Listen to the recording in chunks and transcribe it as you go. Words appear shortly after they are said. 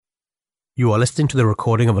You are listening to the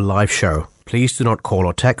recording of a live show. Please do not call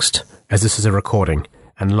or text, as this is a recording,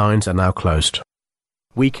 and lines are now closed.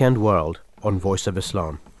 Weekend World on Voice of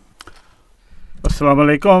Islam.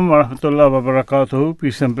 Assalamu alaikum wa rahmatullahi wa barakatuhu.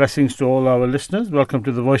 Peace and blessings to all our listeners. Welcome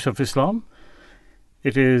to the Voice of Islam.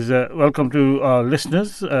 It is welcome to our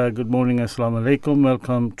listeners. Good morning, assalamu alaikum.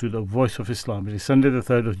 Welcome to the Voice of Islam. It is Sunday, the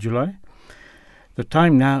 3rd of July. The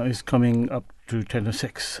time now is coming up to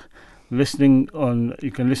 10:06.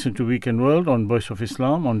 You can listen to Weekend World on Voice of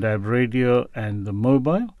Islam, on DAB Radio and the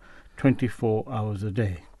mobile, 24 hours a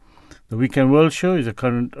day. The Weekend World Show is a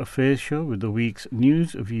current affairs show with the week's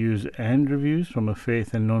news, views and reviews from a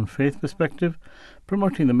faith and non-faith perspective,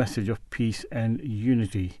 promoting the message of peace and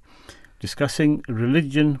unity, discussing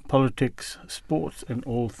religion, politics, sports and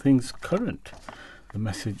all things current. The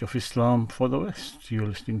message of Islam for the West. You're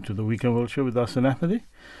listening to the Weekend World Show with Ahsan Ahmadi.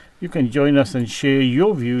 You can join us and share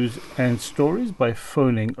your views and stories by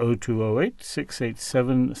phoning 0208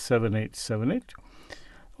 687 7878.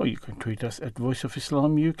 Or you can tweet us at Voice of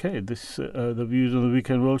Islam UK. The views on the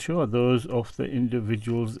Weekend World Show are those of the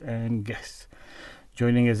individuals and guests.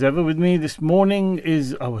 Joining as ever with me this morning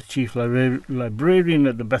is our Chief Librarian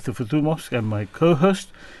at the Beth Futu Mosque and my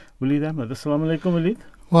co-host, Walid Ahmed. Assalamu alaikum, Walid.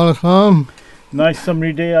 Welcome. Nice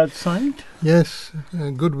summery day outside. Yes,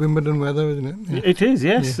 good Wimbledon weather, isn't it? Yeah. It is,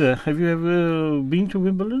 yes. Yeah. Have you ever been to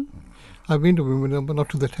Wimbledon? I've been to Wimbledon, but not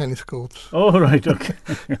to the tennis courts. Oh, right, okay.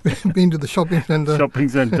 Been to the shopping centre. Shopping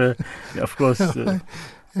centre, of course.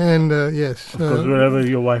 And yes. Of course, wherever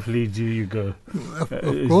your wife leads you, you go. Of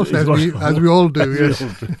course, as we all do, yes.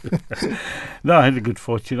 No, I had a good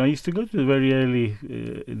fortune. I used to go to the very early,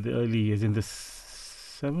 in the early years, in the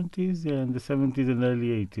 70s, in the 70s and early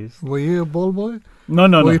 80s. Were you a ball boy? No.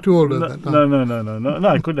 Were you too old at that time? No,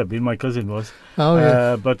 I could have been. My cousin was. Oh,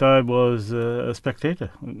 yes. But I was a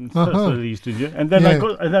spectator. That's what I used to do. And then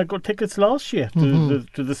I got tickets last year to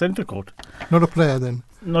the centre court. Not a player then?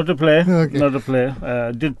 Not a player. Okay. Not a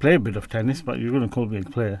player. Did play a bit of tennis, but you're going to call me a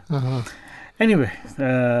player. Uh-huh. Anyway,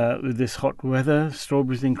 with this hot weather,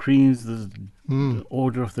 strawberries and creams, the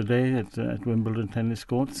order of the day at Wimbledon tennis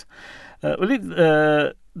courts.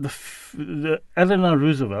 Eleanor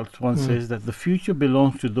Roosevelt once says that the future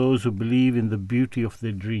belongs to those who believe in the beauty of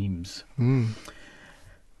their dreams.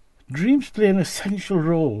 Dreams play an essential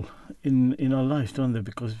role in our lives, don't they?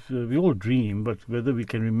 Because we all dream, but whether we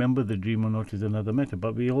can remember the dream or not is another matter.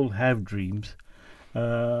 But we all have dreams.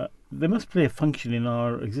 They must play a function in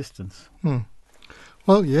our existence.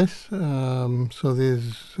 Well, yes. So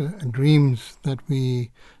there's dreams that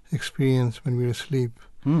we experience when we're asleep.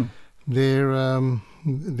 They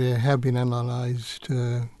have been analysed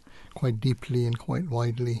quite deeply and quite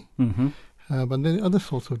widely. But there are other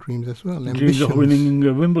sorts of dreams as well. Dreams of winning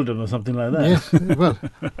Wimbledon or something like that. Yes, well,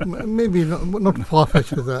 maybe not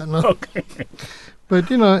far-fetched as that. No. Okay. But,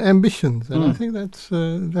 ambitions. And I think that's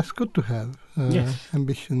good to have. Yes.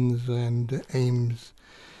 Ambitions and aims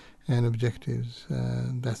and objectives.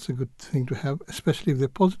 That's a good thing to have, especially if they're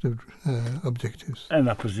positive objectives. And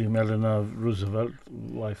I presume Eleanor Roosevelt,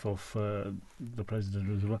 wife of the President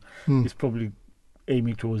Roosevelt, is probably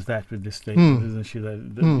aiming towards that with this statement, isn't she? That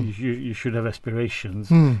you should have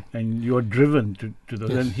aspirations and you're driven to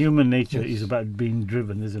those. Yes. And human nature is about being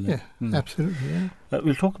driven, isn't it? Yeah, absolutely. Yeah.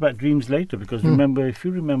 We'll talk about dreams later because if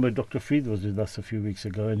you remember, Dr. Freed was with us a few weeks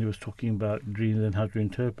ago and he was talking about dreams and how to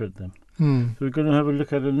interpret them. So we're going to have a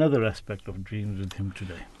look at another aspect of dreams with him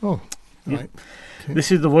today. Oh, yeah. right. Okay.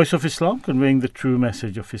 This is the Voice of Islam, conveying the true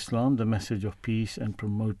message of Islam, the message of peace and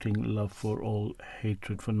promoting love for all,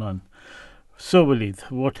 hatred for none. So, Walid,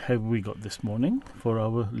 what have we got this morning for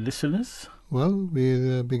our listeners? Well,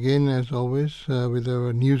 we'll begin, as always, with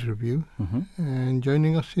our news review. And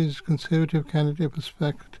joining us is Conservative candidate for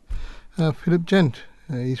SPECT, Philip Gent.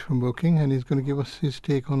 He's from Woking, and he's going to give us his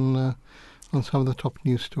take on some of the top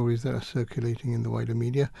news stories that are circulating in the wider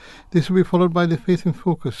media. This will be followed by the Faith in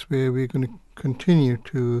Focus, where we're going to continue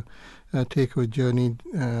to take a journey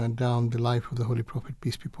down the life of the Holy Prophet,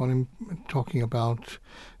 peace be upon him, talking about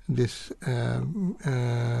this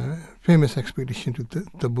famous expedition to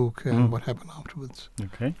Tabuk and what happened afterwards.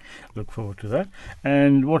 Okay, look forward to that.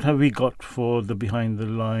 And what have we got for the behind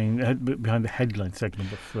the headline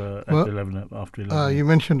segment of after 11? You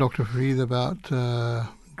mentioned Dr. Fareed about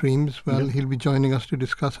dreams. Well, he'll be joining us to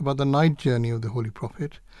discuss about the night journey of the Holy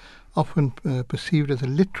Prophet, often perceived as a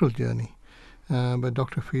literal journey. But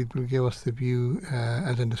Dr. Fareed will give us the view,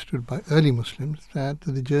 as understood by early Muslims, that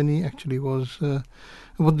the journey actually was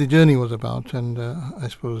what the journey was about, and I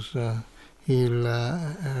suppose he'll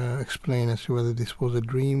explain as to whether this was a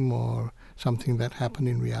dream or something that happened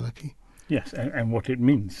in reality. Yes, and what it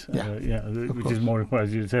means. Yeah, which course. is more important.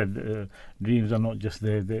 As you said, dreams are not just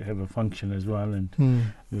there; they have a function as well, and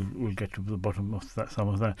we'll get to the bottom of that. Some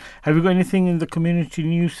of that. Have you got anything in the community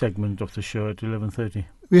news segment of the show at 11:30?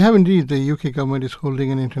 We have indeed. The UK government is holding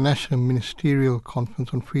an international ministerial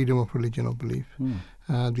conference on freedom of religion or belief.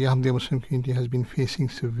 The Ahmadiyya Muslim community has been facing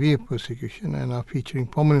severe persecution and are featuring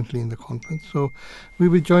prominently in the conference. So we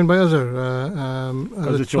will be joined by Azhar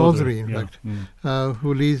Chaudhry, in fact,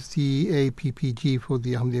 who leads the APPG for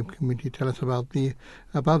the Ahmadiyya community. Tell us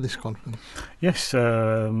about this conference. Yes,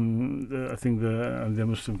 I think the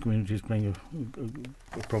Muslim community is playing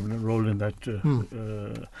a prominent role in that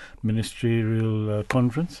ministerial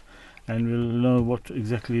conference, and we'll know what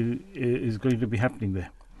exactly is going to be happening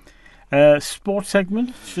there. Sports segment,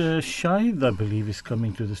 Shahid, I believe, is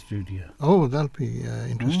coming to the studio. Oh, that'll be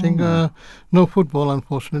interesting. No football,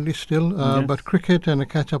 unfortunately, still, Yes. but cricket and a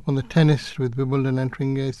catch-up on the tennis with Wimbledon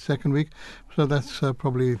entering its second week. So that's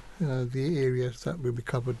probably the areas that will be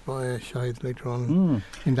covered by Shahid later on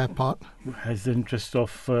in that part. Has the interest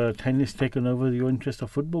of tennis taken over your interest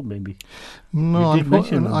of football, maybe? No, You did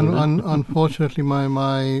mention unfortunately,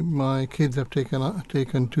 my kids have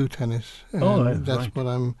taken to tennis. And that's right. what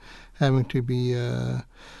I'm having to be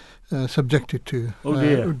subjected to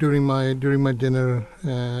during my dinner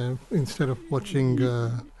instead of watching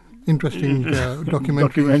interesting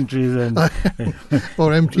documentaries and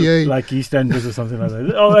or MTA, like EastEnders or something like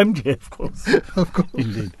that. Oh, MTA, of course. of course.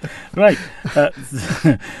 Indeed. Right.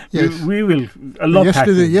 Yes. We will. A lot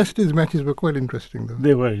happened. Yesterday's matches were quite interesting, though.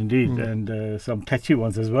 They were indeed, and some touchy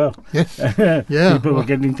ones as well. Yes. Yeah. People were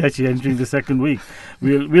getting touchy entering the second week.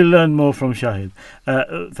 We'll learn more from Shahid.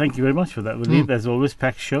 Thank you very much for that. We'll leave, as always,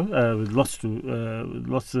 packed show with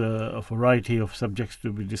lots of variety of subjects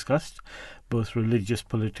to be discussed, both religious,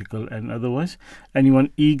 political, and otherwise.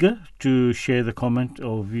 Anyone eager to share the comment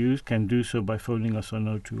or views can do so by phoning us on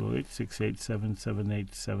 0208 687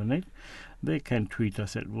 7878. They can tweet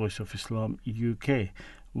us at Voice of Islam UK.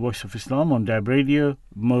 Voice of Islam on DAB Radio,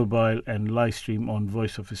 mobile, and live stream on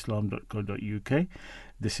voiceofislam.co.uk.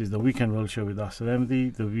 This is the Weekend World Show with Asad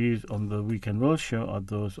Ahmadi. The views on the Weekend World Show are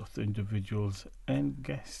those of the individuals and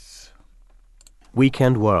guests.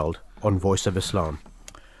 Weekend World on Voice of Islam.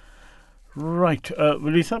 Right,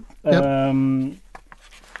 Melissa. Yep.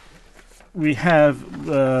 We have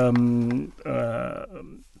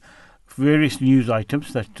various news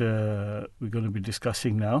items that we're going to be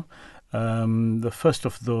discussing now. The first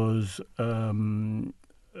of those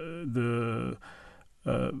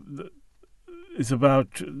is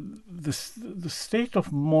about the state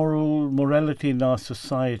of morality in our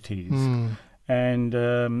societies. And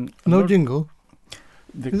no jingle.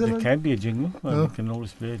 There can be a jingle. Well, there can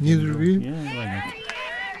always be a jingle. News review. Yeah, why not?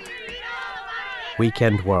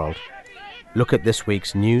 Weekend World. Look at this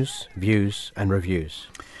week's news, views, and reviews.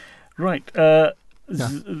 Right.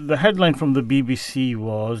 The headline from the BBC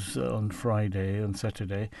was on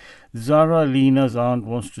Saturday, Zara Alina's aunt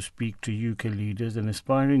wants to speak to UK leaders. An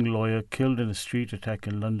aspiring lawyer killed in a street attack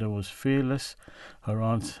in London was fearless, her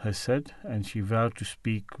aunt has said, and she vowed to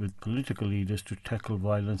speak with political leaders to tackle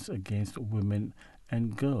violence against women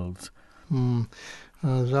and girls.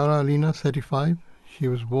 Zara Alina, 35. She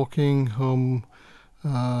was walking home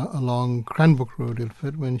along Cranbrook Road,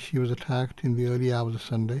 Ilford, when she was attacked in the early hours of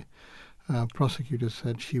Sunday. Prosecutors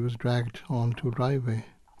said she was dragged onto a driveway.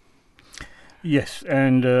 Yes,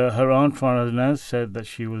 and her aunt Farah Naz said that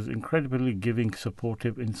she was incredibly giving,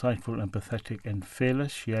 supportive, insightful, empathetic, and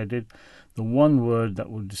fearless. She added, the one word that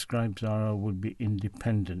would describe Zara would be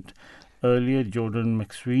independent. Earlier, Jordan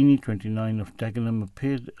McSweeney, 29, of Dagenham,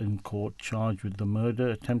 appeared in court charged with the murder,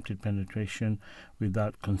 attempted penetration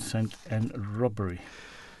without consent, and robbery.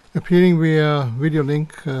 Appearing via video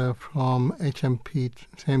link from HMP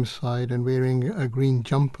Thameside and wearing a green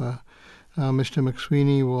jumper, Mr.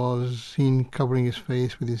 McSweeney was seen covering his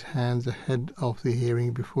face with his hands ahead of the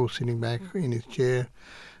hearing before sitting back in his chair.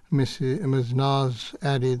 Ms. Naz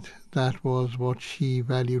added that was what she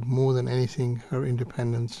valued more than anything, her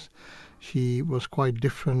independence. She was quite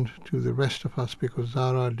different to the rest of us because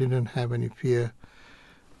Zara didn't have any fear.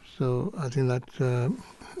 So I think that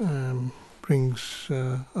brings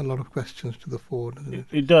a lot of questions to the fore, doesn't it?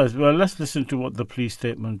 It does. Well, let's listen to what the police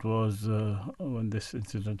statement was when this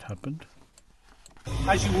incident happened.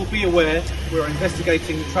 As you will be aware, we're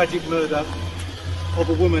investigating the tragic murder of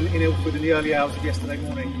a woman in Ilford in the early hours of yesterday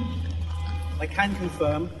morning. I can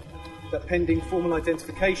confirm that pending formal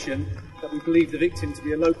identification, that we believe the victim to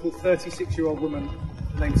be a local 36-year-old woman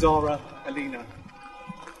named Zara Alina.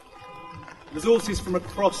 Resources from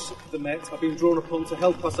across the Met have been drawn upon to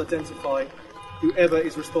help us identify whoever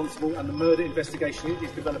is responsible, and the murder investigation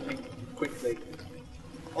is developing quickly.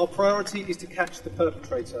 Our priority is to catch the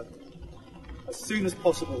perpetrator as soon as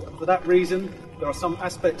possible, and for that reason, there are some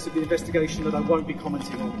aspects of the investigation that I won't be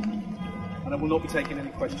commenting on, and I will not be taking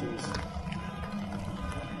any questions.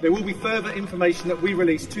 There will be further information that we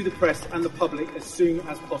release to the press and the public as soon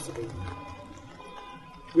as possible.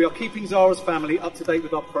 We are keeping Zara's family up to date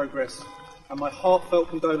with our progress, and my heartfelt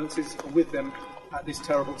condolences are with them at this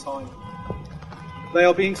terrible time. They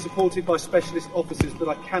are being supported by specialist officers, but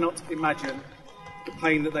I cannot imagine the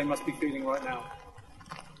pain that they must be feeling right now.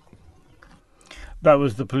 That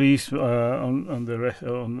was the police on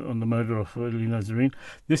the murder of Lina Zareen.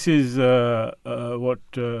 This is what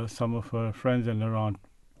some of her friends and her aunt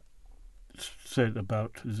said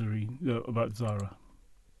about Zareen, about Zara.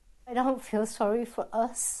 I don't feel sorry for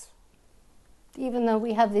us, even though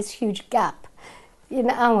we have this huge gap in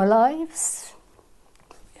our lives.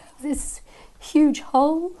 We have this huge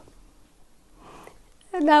hole,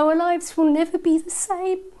 and our lives will never be the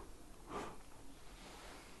same.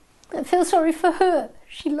 I feel sorry for her.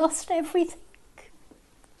 She lost everything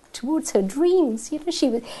towards her dreams. You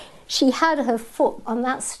know, she had her foot on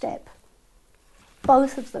that step,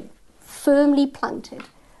 both of them firmly planted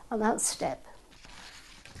on that step.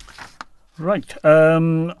 Right.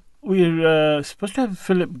 We're supposed to have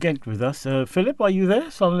Philip Gent with us. Philip, are you there?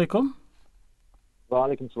 Assalamu alaikum. Wa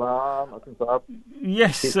alaikum salam.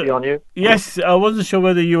 Yes. Peace be on you. Yes, I wasn't sure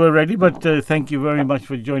whether you were ready, but thank you very much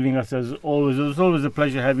for joining us as always. It was always a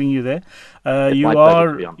pleasure having you there. You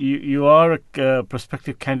are a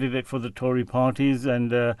prospective candidate for the Tory parties,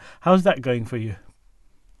 and how's that going for you?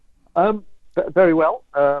 Very well.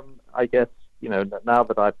 I guess, you know, now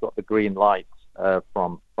that I've got the green light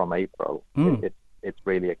from April, it's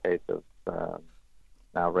really a case of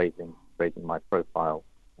now raising my profile.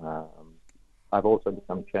 I've also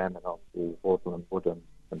become chairman of the Walsall and Woodham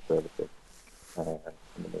Conservative in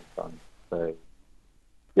the meantime. So,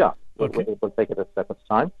 yeah, okay. we'll take it a step at a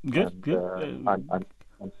time. Good.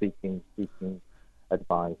 I'm seeking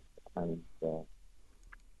advice and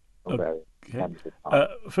from various candidates.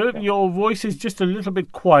 Philip, your voice is just a little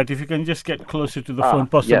bit quiet. If you can just get closer to the phone,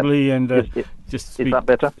 possibly, yes. and just speak. Is that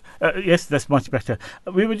better? Yes, that's much better.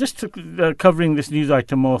 We were just covering this news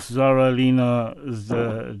item of Zara Lina's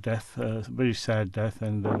death, very sad death,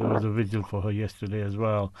 and there was a vigil for her yesterday as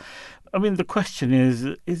well. I mean, the question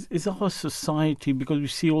is our society, because we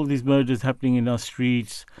see all these murders happening in our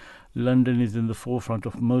streets, London is in the forefront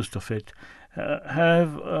of most of it.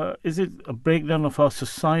 Is it a breakdown of our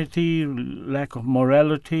society, lack of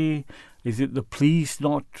morality? Is it the police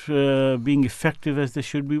not being effective as they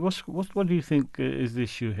should be? What do you think is the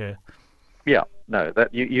issue here? Yeah, no,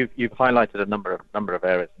 that you've highlighted a number of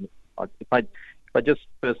areas. If I just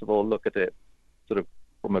first of all look at it sort of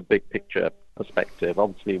from a big picture perspective,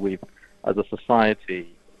 obviously we've, as a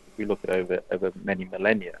society, if we look at over many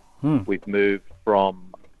millennia, we've moved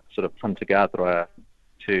from sort of hunter-gatherer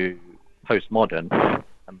to postmodern,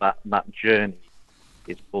 and that journey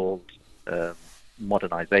is called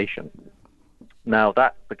modernization. Now,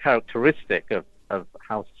 that the characteristic of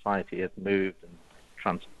how society has moved and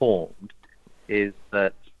transformed is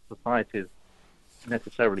that societies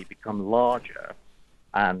necessarily become larger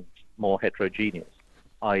and more heterogeneous,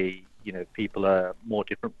 i.e., you know, people are more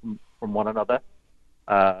different from one another,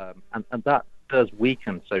 and that does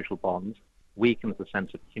weaken social bonds, weakens the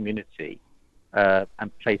sense of community,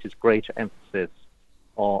 and places greater emphasis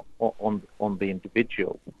on the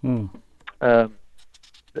individual.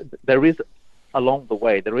 There is, along the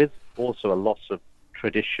way, there is also a loss of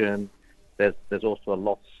tradition. There's also a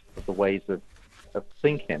loss of the ways of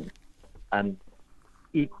thinking, and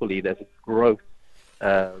equally there's a growth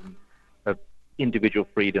of individual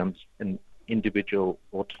freedoms and individual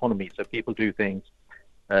autonomy. So people do things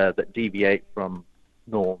that deviate from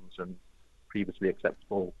norms and previously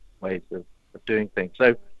acceptable ways of doing things.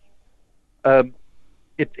 So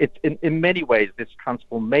it's in many ways this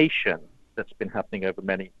transformation that's been happening over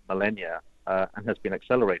many millennia and has been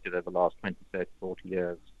accelerated over the last 20, 30, 40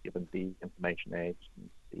 years, given the information age and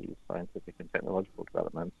the scientific and technological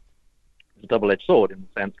developments. It's a double-edged sword in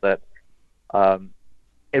the sense that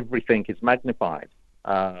everything is magnified.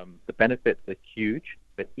 The benefits are huge,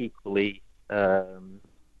 but equally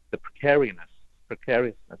the precariousness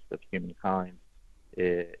of humankind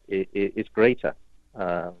is greater.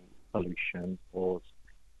 Pollution, wars,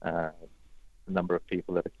 the number of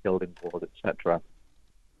people that are killed in wars, etc.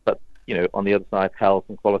 But, you know, on the other side, health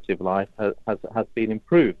and quality of life has been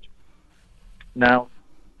improved. Now,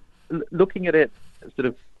 looking at it sort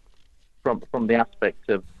of from the aspect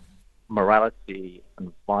of morality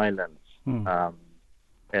and violence,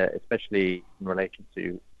 especially in relation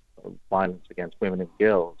to violence against women and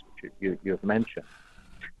girls, which you have mentioned.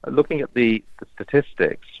 Looking at the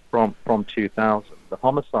statistics from 2000, the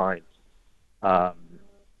homicides of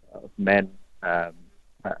men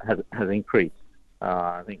has increased.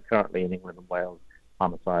 I think currently in England and Wales,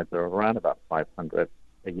 homicides are around about 500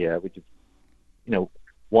 a year, which is,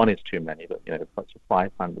 one is too many, but close to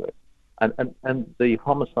 500. And the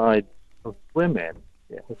homicides of women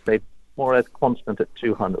has stayed more or less constant at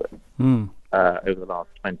 200 over the last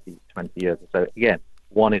 20 years or so. Again,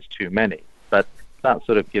 one is too many, but that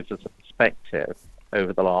sort of gives us a perspective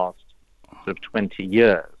over the last sort of 20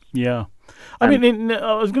 years. Yeah. I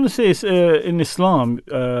was going to say, in Islam,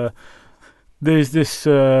 there's this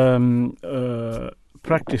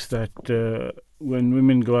practice that when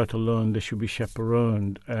women go out alone, they should be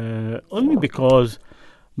chaperoned, only because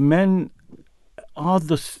men are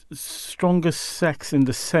the strongest sex in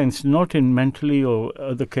the sense, not in mentally or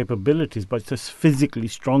other capabilities, but just physically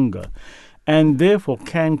stronger, and therefore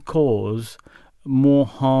can cause more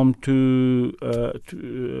harm to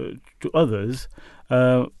others,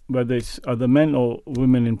 whether it's other men or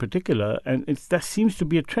women in particular, and that seems to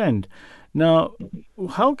be a trend. Now,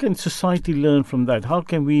 how can society learn from that? How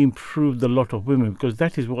can we improve the lot of women? Because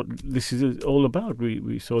that is what this is all about.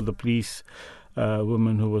 We saw the police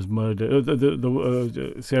woman who was murdered,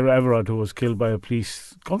 Sarah Everard, who was killed by a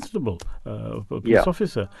police constable, a police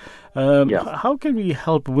officer. How can we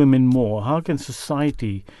help women more? How can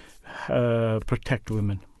society protect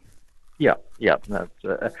women? Well,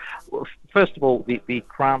 first of all, the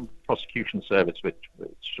Crown Prosecution Service, which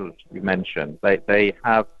you mentioned, they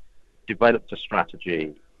have developed a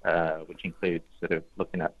strategy which includes sort of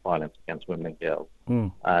looking at violence against women and girls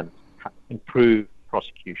and improve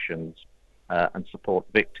prosecutions and support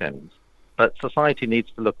victims. But society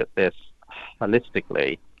needs to look at this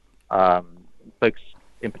holistically, focus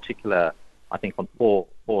in particular, I think, on four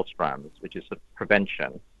strands, which is sort of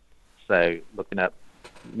prevention. So looking at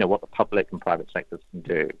what the public and private sectors can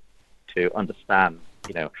do to understand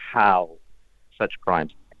how such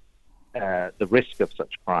crimes, the risk of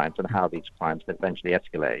such crimes, and how these crimes eventually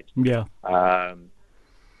escalate. You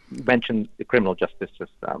mentioned the criminal justice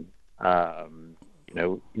system.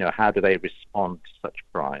 How do they respond to such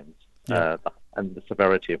crimes, and the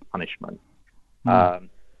severity of punishment.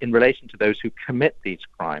 In relation to those who commit these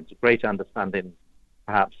crimes, a greater understanding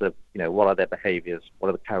perhaps of what are their behaviors, what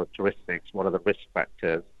are the characteristics, what are the risk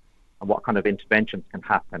factors, and what kind of interventions can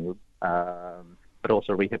happen, but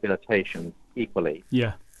also rehabilitation equally.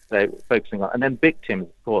 So focusing on, and then victims,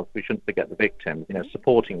 of course, we shouldn't forget the victims,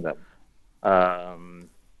 supporting them.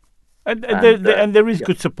 And there is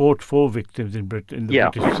good support for victims in Britain, in the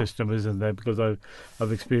British system, isn't there? Because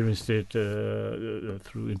I've experienced it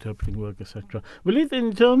through interpreting work, etc. Well,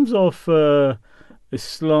 in terms of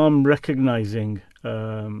Islam recognizing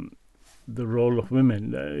the role of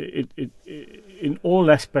women, in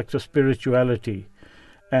all aspects of spirituality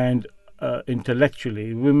and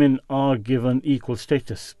intellectually, women are given equal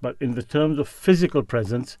status. But in the terms of physical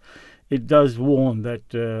presence, it does warn that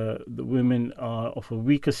the women are of a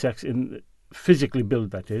weaker sex, in physically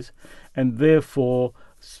built, that is, and therefore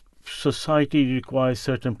society requires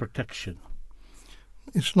certain protection.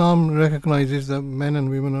 Islam recognizes that men and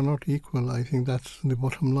women are not equal. I think that's the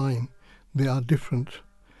bottom line. They are different.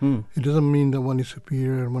 It doesn't mean that one is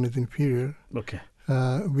superior and one is inferior. Okay.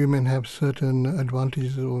 Women have certain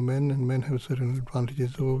advantages over men, and men have certain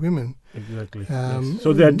advantages over women. Exactly. Yes.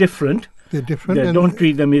 So they are different. They're different. And don't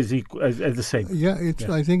treat them as equal, as the same.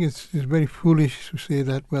 I think it's very foolish to say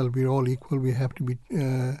that, well, we're all equal, we have to be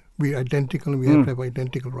we're identical, and we have to have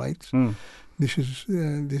identical rights. This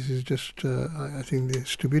is just, I think, the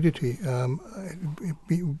stupidity.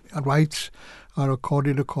 Rights are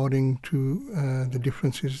accorded according to the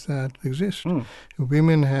differences that exist.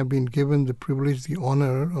 Women have been given the privilege, the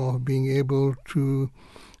honor of being able to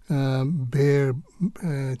bear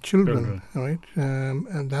children, right?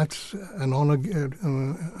 And that's an honor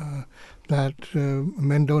that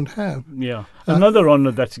men don't have. Another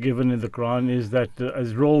honor that's given in the Quran is that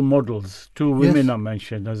as role models, two women are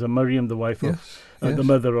mentioned, as Maryam, the wife of the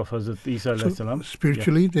mother of Hazrat Isa alayhi salam.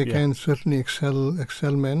 Spiritually, they can certainly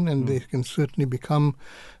excel men, and they can certainly become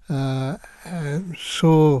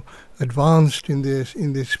so advanced in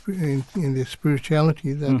their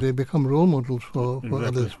spirituality that they become role models for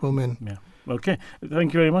others, for men. Okay,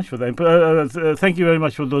 thank you very much for that. Thank you very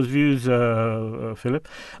much for those views, Philip.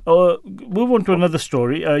 Move on to another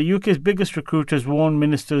story. UK's biggest recruiters warn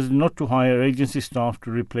ministers not to hire agency staff to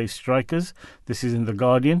replace strikers. This is in The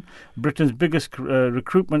Guardian. Britain's biggest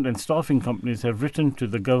recruitment and staffing companies have written to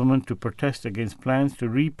the government to protest against plans to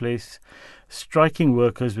replace striking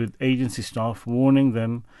workers with agency staff, warning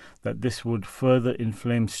them that this would further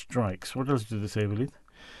inflame strikes. What else do they say, Walid?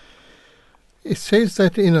 It says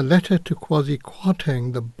that in a letter to Kwasi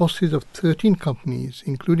Kwarteng, the bosses of 13 companies,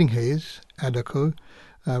 including Hayes, Adecco,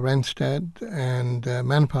 Randstad and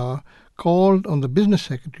Manpower, called on the business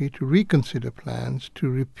secretary to reconsider plans to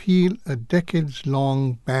repeal a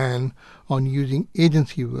decades-long ban on using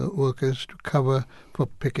agency workers to cover for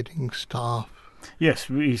picketing staff. Yes,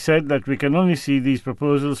 we said that we can only see these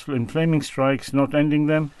proposals inflaming strikes, not ending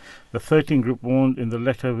them. The 13 group warned in the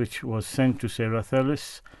letter which was sent to Sarah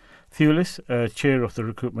Thewlis, chair of the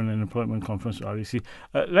Recruitment and Employment Conference, REC.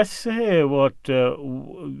 Let's hear what,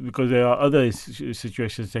 because there are other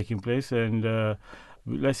situations taking place, and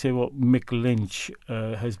let's hear what Mick Lynch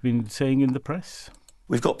has been saying in the press.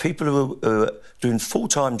 We've got people who are doing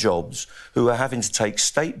full-time jobs who are having to take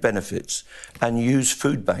state benefits and use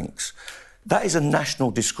food banks. That is a national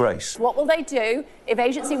disgrace. What will they do if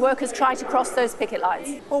agency workers try to cross those picket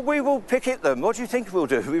lines? Well, we will picket them. What do you think we'll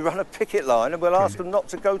do? We run a picket line and we'll ask them not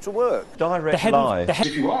to go to work. Direct lie.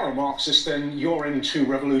 If you are a Marxist, then you're into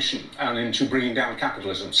revolution and into bringing down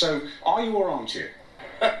capitalism. So are you or aren't you?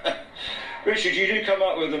 Richard, you do come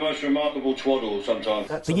up with the most remarkable twaddle sometimes.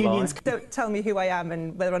 The unions don't tell me who I am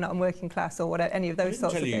and whether or not I'm working class or whatever, any of those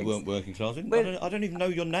sorts of things. I didn't tell you weren't working class. I don't even know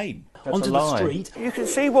your name. Onto the street. You can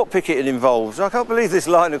see what picketing involves. I can't believe this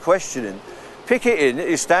line of questioning. Picketing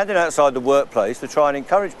is standing outside the workplace to try and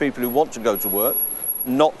encourage people who want to go to work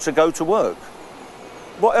not to go to work.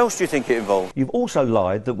 What else do you think it involves? You've also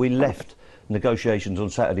lied that we left negotiations on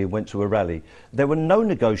Saturday and went to a rally. There were no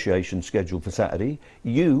negotiations scheduled for Saturday.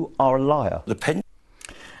 You are a liar.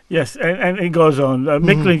 Yes, and it goes on.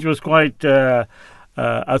 Mick Lynch was quite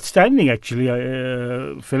outstanding, actually,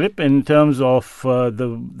 Philip, in terms of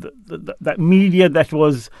that media that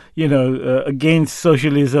was, against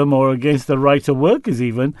socialism or against the rights of workers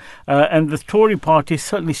even. And the Tory party is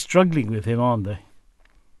certainly struggling with him, aren't they,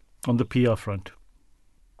 on the PR front?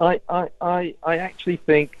 I actually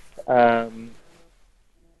think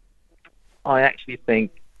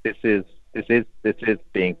this is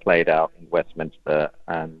being played out in Westminster,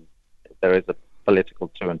 and there is a political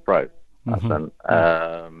to and fro.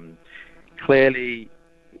 Clearly,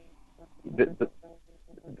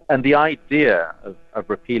 the idea of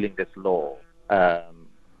repealing this law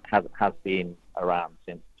has been around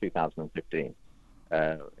since 2015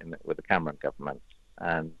 with the Cameron government,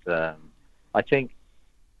 and I think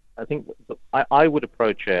I would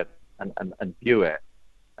approach it and view it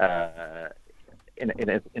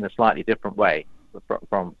in a slightly different way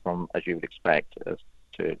from as you would expect as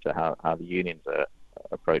to how the unions are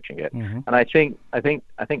approaching it. And I think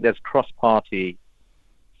there's cross-party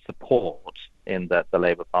support in that the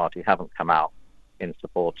Labour Party haven't come out in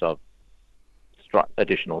support of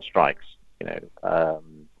additional strikes.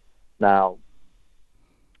 Now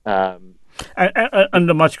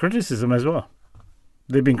under much criticism as well.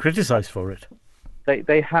 They've been criticised for it.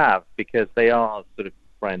 They have, because they are sort of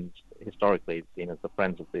friends, historically seen as the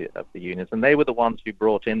friends of the unions, and they were the ones who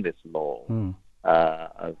brought in this law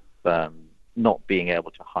of not being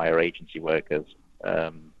able to hire agency workers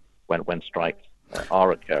when strikes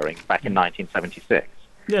are occurring back in 1976.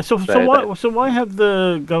 Yeah. So why have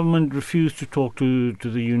the government refused to talk to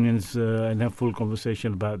the unions and have full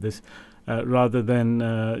conversation about this, rather than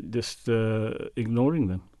just ignoring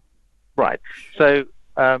them? Right. So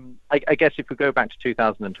I guess if we go back to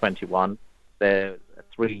 2021, there's a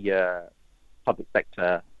 3-year public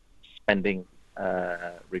sector spending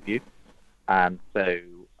review, and so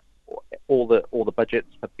all the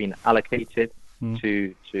budgets have been allocated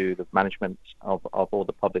to the management of all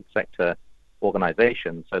the public sector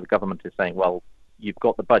organisations. So the government is saying, well, you've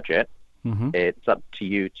got the budget. It's up to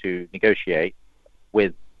you to negotiate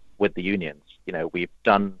with the unions. We've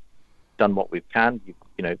done what we can.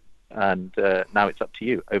 And now it's up to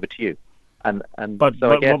you, over to you. But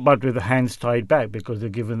with the hands tied back, because they're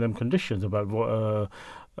giving them conditions about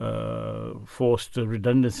forced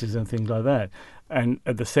redundancies and things like that. And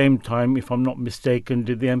at the same time, if I'm not mistaken,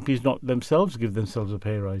 did the MPs not themselves give themselves a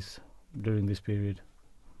pay rise during this period?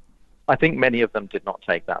 I think many of them did not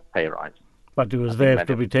take that pay rise. But it was there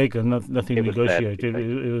to be taken, nothing negotiated.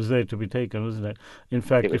 It was there to be taken, wasn't it? In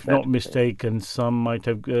fact, if not mistaken, some might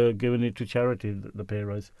have given it to charity, the pay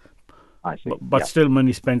rise. I see. But still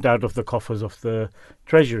money spent out of the coffers of the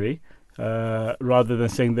Treasury. rather than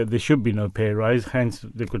saying that there should be no pay rise. Hence,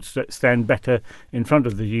 they could stand better in front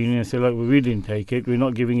of the union and say, look, we didn't take it. We're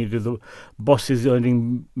not giving it to the bosses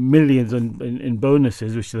earning millions in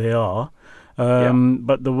bonuses, which they are.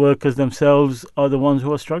 But the workers themselves are the ones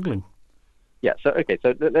who are struggling. Yeah. So okay.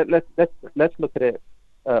 So let's look at it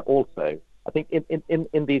also. I think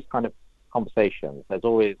in these kind of conversations, there's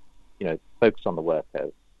always focus on the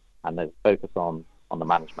workers, and there's focus on the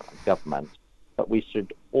management and government. But we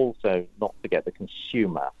should also not forget the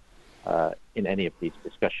consumer in any of these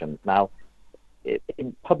discussions. Now,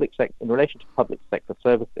 in relation to public sector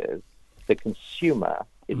services, the consumer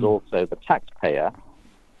is also the taxpayer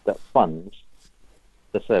that funds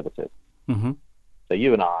the services. Mm-hmm. So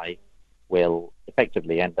you and I will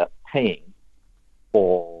effectively end up paying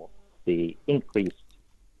for the increased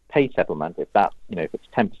pay settlement, if it's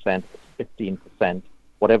 10%, if it's 15%,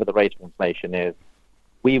 whatever the rate of inflation is,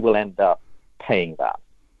 we will end up paying that,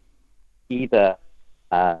 either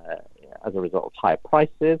as a result of higher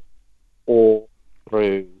prices or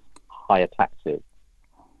through higher taxes.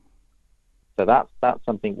 So that's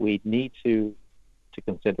something we need to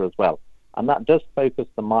consider as well. And that does focus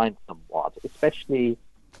the mind somewhat, especially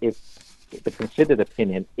if the considered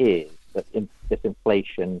opinion is that this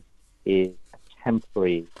inflation is a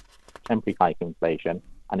temporary hike inflation,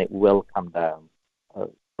 and it will come down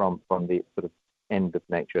from the sort of end of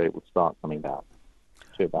next year. It will start coming down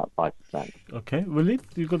to about 5%. Okay, Willie,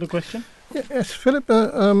 you got a question? Yes, Philip.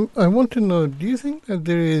 I want to know: do you think that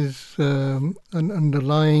there is an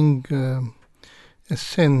underlying a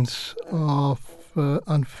sense of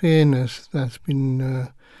unfairness that's been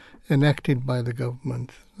enacted by the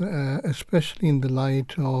government, especially in the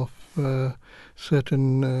light of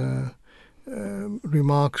certain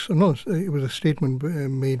remarks? No, it was a statement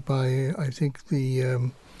made by, I think,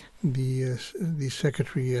 the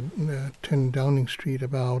secretary at 10 Downing Street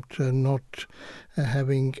about not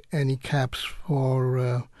having any caps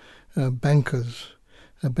for bankers,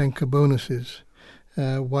 banker bonuses,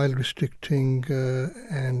 while restricting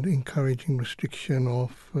and encouraging restriction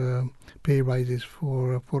of pay rises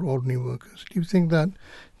for ordinary workers. Do you think that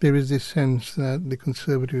there is this sense that the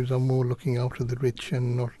Conservatives are more looking after the rich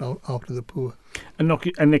and not after the poor?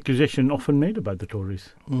 An accusation often made about the Tories.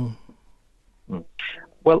 Mm. Mm.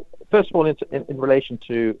 Well, first of all, in relation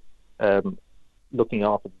to looking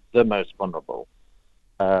after the most vulnerable,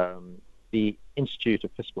 the Institute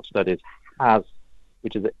of Fiscal Studies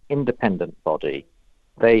which is an independent body,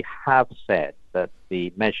 they have said that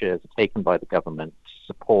the measures taken by the government to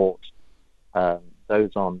support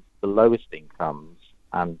those on the lowest incomes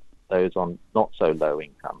and those on not so low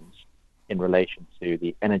incomes in relation to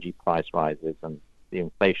the energy price rises and the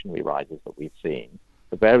inflationary rises that we've seen,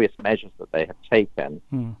 the various measures that they have taken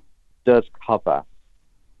does cover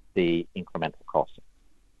the incremental costs.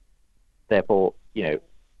 Therefore, the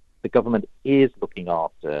government is looking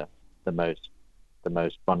after the most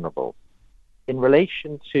vulnerable. In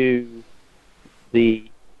relation to the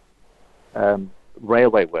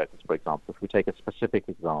railway workers, for example, if we take a specific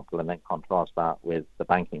example and then contrast that with the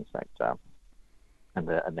banking sector and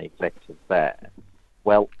the executives there,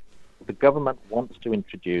 well, the government wants to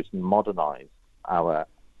introduce and modernize our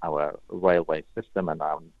railway system and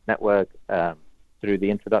our network through the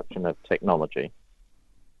introduction of technology,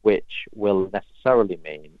 which will necessarily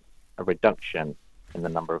mean a reduction in the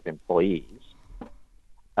number of employees.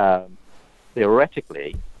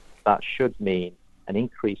 Theoretically, that should mean an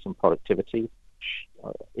increase in productivity.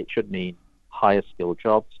 It should mean higher skilled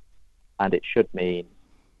jobs, and it should mean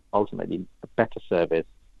ultimately a better service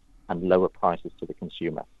and lower prices to the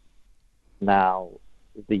consumer. Now,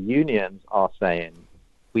 the unions are saying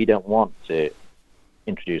we don't want to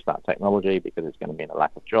introduce that technology because it's going to mean a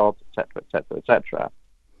lack of jobs, etc., etc., etc.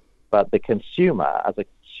 But the consumer, as a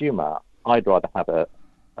consumer, I'd rather have a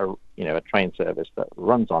train service that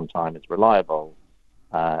runs on time, is reliable,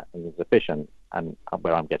 and is efficient, and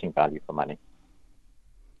where I'm getting value for money.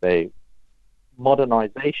 The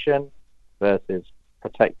modernization versus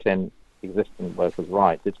protecting existing workers'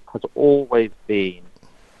 rights has always been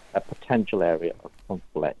a potential area of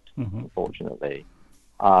conflict, unfortunately.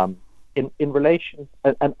 In relation,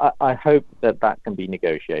 and I hope that can be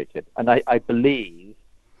negotiated. And I believe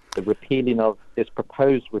the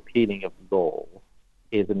proposed repealing of law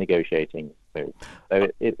is a negotiating move.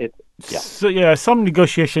 So some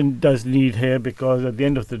negotiation does need here, because at the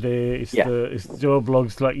end of the day, it's Joe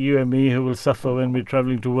blogs like you and me who will suffer when we're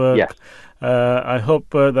travelling to work. I hope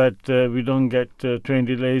that we don't get train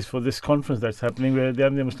delays for this conference that's happening where the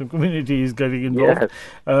Ahmadiyya Muslim community is getting involved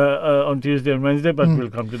on Tuesday and Wednesday, but we'll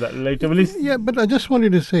come to that later. Yeah, but I just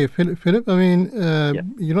wanted to say, Philip, I mean,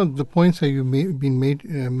 the points that you've have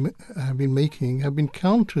been making have been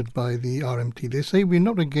countered by the RMT. They say we're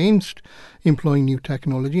not against employing new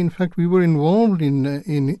technology. In fact, we were involved in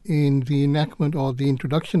the enactment or the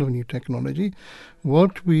introduction of new technology.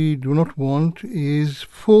 What we do not want is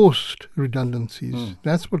forced redundancies.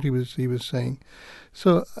 That's what he was saying.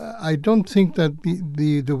 So I don't think that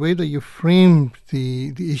the way that you framed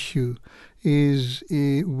the issue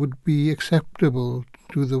would be acceptable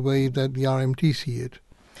to the way that the RMT see it.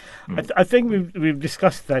 I think we've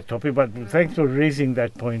discussed that topic, but thanks for raising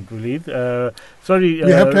that point, Walid. Sorry.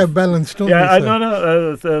 We have to have balance, don't we? Yeah,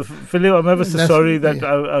 no. Philip, I'm ever so sorry that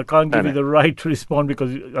I can't give you the right to respond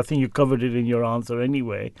because I think you covered it in your answer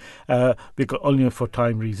anyway, because only for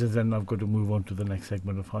time reasons, and I've got to move on to the next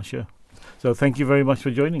segment of our show. So thank you very much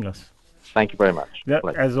for joining us. Thank you very much. Yeah,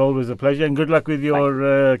 as always, a pleasure, and good luck with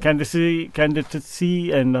your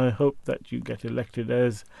candidacy, and I hope that you get elected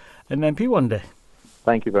as an MP one day.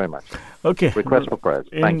 Thank you very much. Okay. Request for prayers.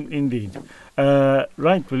 Indeed.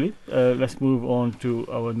 Right, Willie. Let's move on to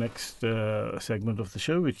our next segment of the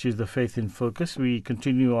show, which is the Faith in Focus. We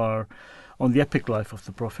continue on the epic life of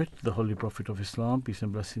the Prophet, the Holy Prophet of Islam, peace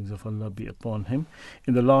and blessings of Allah be upon him.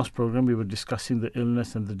 In the last program, we were discussing the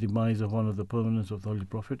illness and the demise of one of the permanents of the Holy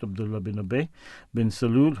Prophet, Abdullah bin Ubay bin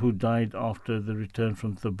Salul, who died after the return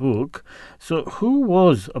from Tabuk. So who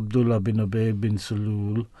was Abdullah bin Ubay bin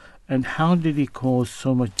Salul, and how did he cause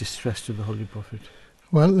so much distress to the Holy Prophet?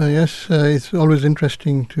 Well, yes, it's always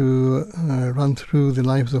interesting to run through the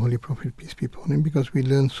life of the Holy Prophet, peace be upon him, because we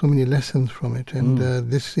learn so many lessons from it, and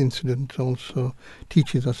this incident also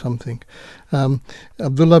teaches us something.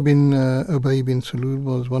 Abdullah bin Ubay bin Salul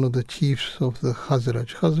was one of the chiefs of the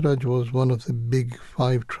Khazraj. Khazraj was one of the big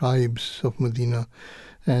 5 tribes of Medina,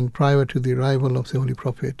 and prior to the arrival of the Holy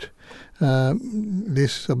Prophet,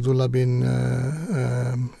 this Abdullah bin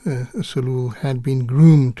Salul had been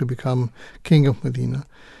groomed to become king of Medina.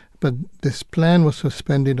 But this plan was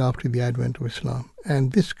suspended after the advent of Islam,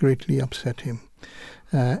 and this greatly upset him.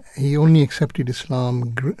 He only accepted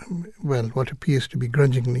Islam, what appears to be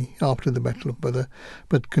grudgingly, after the Battle of Badr,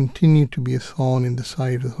 but continued to be a thorn in the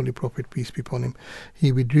side of the Holy Prophet, peace be upon him.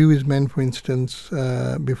 He withdrew his men, for instance,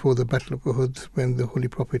 before the Battle of Uhud, when the Holy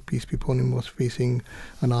Prophet, peace be upon him, was facing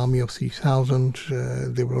an army of 3,000.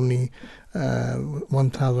 There were only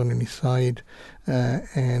 1,000 on his side,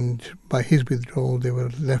 and by his withdrawal, they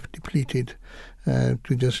were left depleted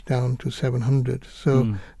to just down to 700.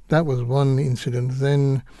 So that was one incident.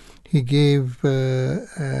 Then he gave, he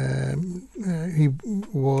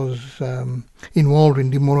was involved in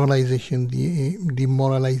demoralizing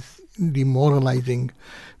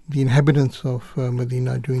the inhabitants of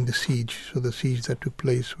Medina during the siege. So the siege that took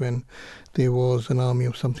place when there was an army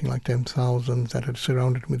of something like 10,000 that had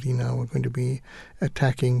surrounded Medina, were going to be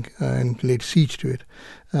attacking and laid siege to it.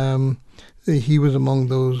 He was among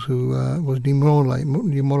those who was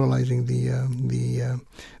demoralizing the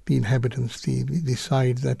inhabitants, the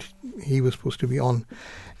side that he was supposed to be on.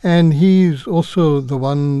 And he's also the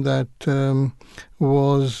one that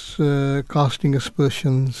was casting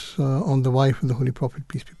aspersions on the wife of the Holy Prophet,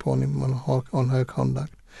 peace be upon him, on her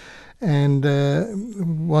conduct. And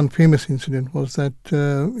one famous incident was that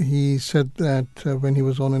he said that when he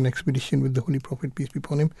was on an expedition with the Holy Prophet, peace be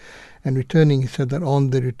upon him, and returning, he said that on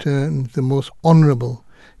the return, the most honorable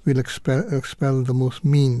will expel the most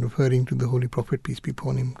mean, referring to the Holy Prophet, peace be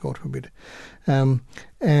upon him, God forbid. And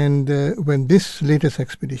when this latest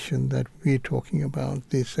expedition that we're talking about,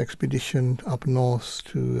 this expedition up north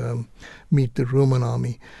to meet the Roman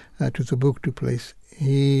army, to Tabuk took place,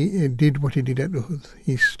 he did what he did at Uhud.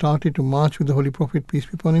 He started to march with the Holy Prophet, peace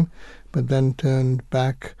be upon him, but then turned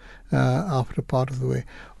back after part of the way.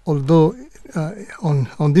 Although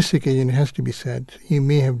on this occasion, it has to be said, he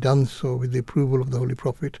may have done so with the approval of the Holy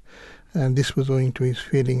Prophet, and this was owing to his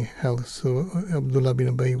failing health. So Abdullah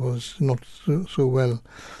bin Ubay was not so well.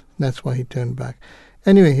 That's why he turned back.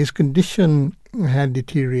 Anyway, his condition had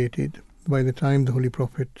deteriorated by the time the Holy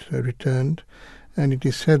Prophet returned, and it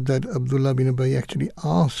is said that Abdullah bin Ubay actually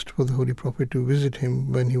asked for the Holy Prophet to visit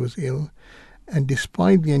him when he was ill, and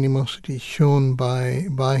despite the animosity shown by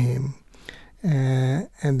him,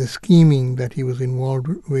 and the scheming that he was involved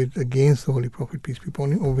with against the Holy Prophet, peace be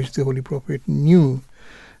upon him, of which the Holy Prophet knew,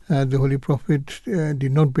 the Holy Prophet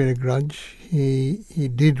did not bear a grudge. He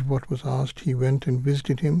did what was asked. He went and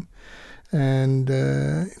visited him, and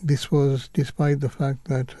this was despite the fact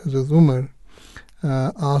that Hazrat Umar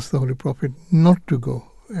asked the Holy Prophet not to go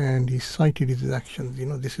and he cited his actions.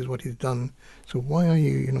 This is what he's done. So why are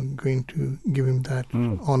you, going to give him that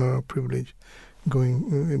honor or privilege,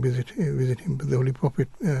 going visit him? But the Holy Prophet,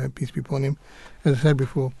 peace be upon him, as I said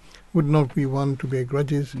before, would not be one to bear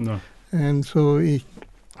grudges. No. And so he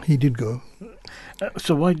did go.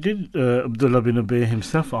 So why did Abdullah bin Ubay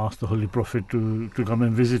himself ask the Holy Prophet to come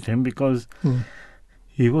and visit him? Because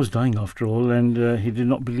he was dying after all, and he did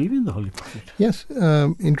not believe in the Holy Prophet. Yes,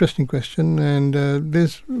 interesting question. And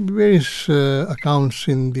there's various accounts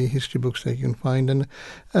in the history books that you can find. And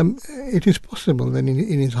it is possible that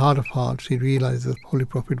in his heart of hearts he realized that the Holy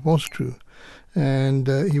Prophet was true. And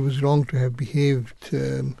he was wrong to have behaved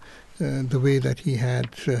the way that he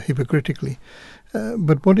had hypocritically.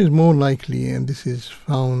 But what is more likely, and this has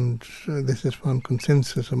found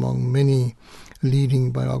consensus among many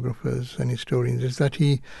leading biographers and historians, is that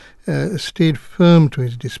he stayed firm to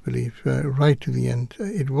his disbelief right to the end.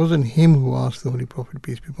 It wasn't him who asked the Holy Prophet,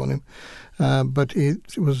 peace be upon him, but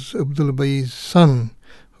it was Abdullah Bay's son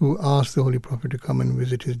who asked the Holy Prophet to come and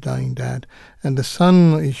visit his dying dad. And the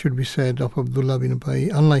son, it should be said, of Abdullah bin Ubay,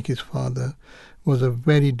 unlike his father, was a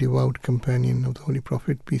very devout companion of the Holy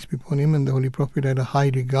Prophet, peace be upon him, and the Holy Prophet had a high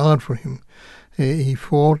regard for him. He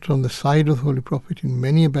fought on the side of the Holy Prophet in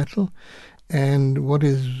many a battle, and what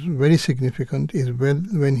is very significant is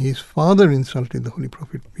when his father insulted the Holy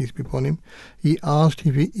Prophet, peace be upon him, he asked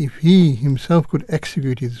if he himself could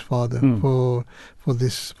execute his father for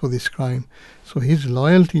this crime. So his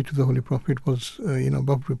loyalty to the Holy Prophet was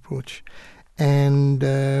above reproach. And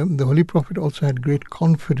the Holy Prophet also had great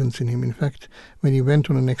confidence in him. In fact, when he went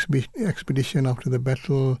on an expedition after the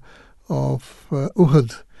Battle of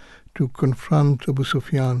Uhud to confront Abu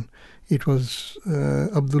Sufyan, it was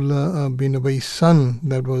Abdullah bin Ubay's son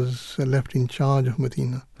that was left in charge of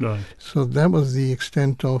Medina. Right. So that was the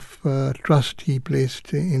extent of trust he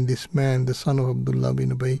placed in this man, the son of Abdullah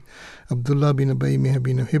bin Ubay. Abdullah bin Ubay may have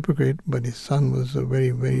been a hypocrite, but his son was a very,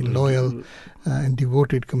 very loyal and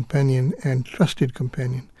devoted companion and trusted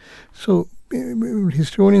companion. So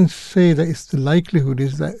historians say that the likelihood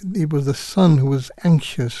is that it was the son who was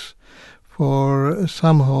anxious for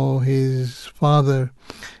somehow his father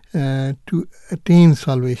to attain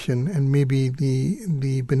salvation, and maybe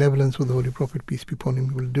the benevolence of the Holy Prophet, peace be upon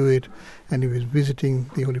him, will do it. And if he's visiting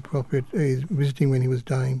the Holy Prophet, is visiting when he was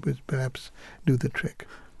dying, would perhaps do the trick.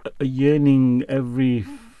 A yearning every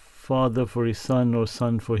father for his son, or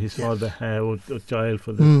son for his father, or child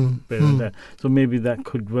for the parent there. So maybe that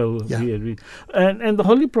could well be a reason. And the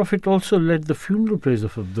Holy Prophet also led the funeral prayers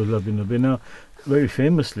of Abdullah bin Ubay. Now, very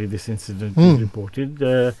famously, this incident is reported.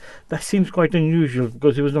 That seems quite unusual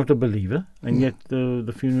because he was not a believer, and yet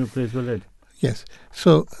the funeral prayers were led. Yes.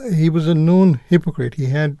 So he was a known hypocrite. He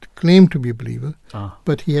had claimed to be a believer,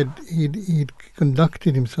 but he'd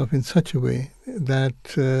conducted himself in such a way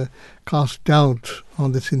that cast doubt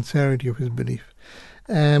on the sincerity of his belief.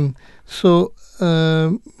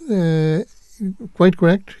 Quite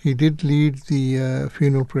correct. He did lead the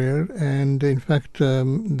funeral prayer, and in fact,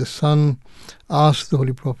 the son asked the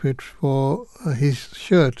Holy Prophet for his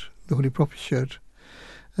shirt, the Holy Prophet's shirt,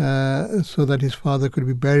 so that his father could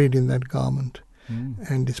be buried in that garment.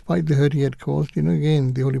 And despite the hurt he had caused,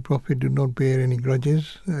 again, the Holy Prophet did not bear any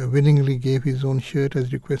grudges, willingly gave his own shirt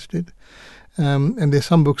as requested. And there's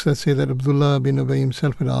some books that say that Abdullah bin Ubay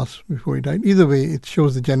himself had asked before he died. Either way, it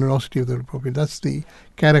shows the generosity of the Holy Prophet. That's the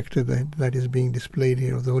character that is being displayed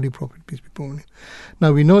here of the Holy Prophet, peace be upon him.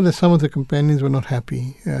 Now, we know that some of the companions were not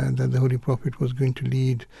happy that the Holy Prophet was going to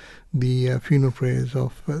lead the funeral prayers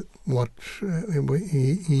of what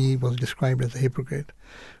he was described as a hypocrite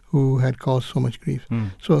who had caused so much grief.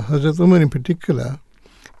 So Hazrat Umar in particular,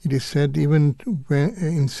 it is said, even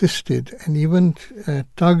insisted and even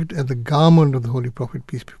tugged at the garment of the Holy Prophet,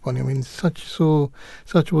 peace be upon him. I mean, such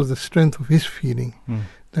was the strength of his feeling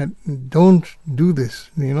that don't do this,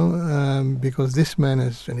 because this man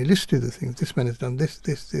has, and he listed the things. This man has done this,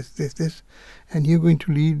 and you're going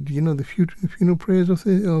to lead, the funeral prayers of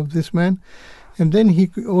this man. And then he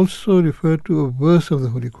also referred to a verse of the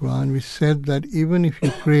Holy Quran which said that even if you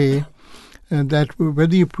pray, that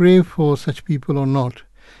whether you pray for such people or not,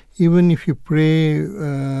 even if you pray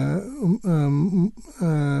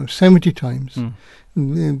 70 times,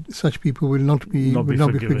 such people will not be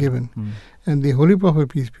forgiven. And the Holy Prophet,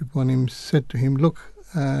 peace be upon him, said to him, to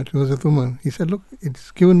Hazrat Umar, he said, look, it's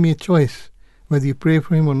given me a choice whether you pray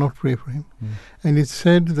for him or not pray for him. And it's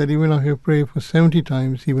said that even if you pray for 70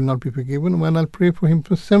 times, he will not be forgiven. Well, I'll pray for him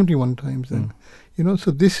for 71 times then.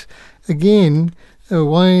 So this, again,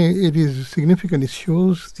 why it is significant, it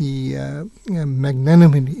shows the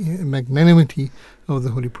magnanimity of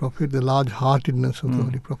the Holy Prophet, the large-heartedness of the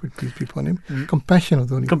Holy Prophet, peace be upon him, compassion of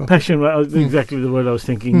the Holy Prophet. Compassion, exactly the word I was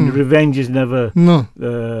thinking. Revenge is never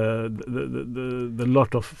the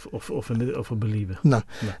lot of a believer. No.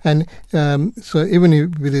 And so even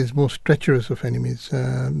with his most treacherous of enemies,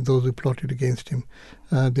 those who plotted against him,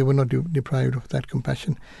 they were not deprived of that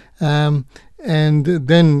compassion. And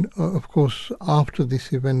then, of course, after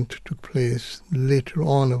this event took place, later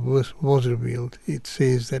on a verse was revealed. It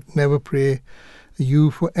says that never pray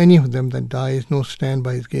you for any of them that dies, nor stand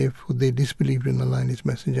by his grave, for they disbelieved in Allah and his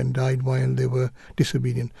message and died while they were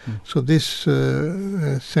disobedient. So this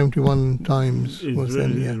 71 times was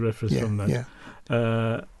then reference from that.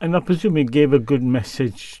 And I presume it gave a good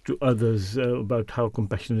message to others about how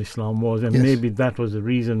compassionate Islam was, and maybe that was the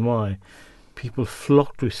reason why people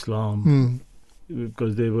flocked to Islam,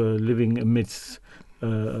 because they were living amidst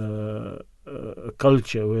a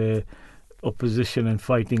culture where opposition and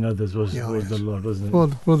fighting others was the lot, wasn't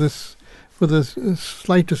it? For the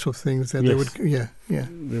slightest of things that they would,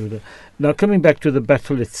 Now, coming back to the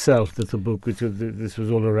battle itself, the Tabuk, which this was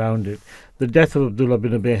all around it, the death of Abdullah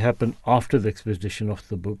bin Ubay happened after the expedition of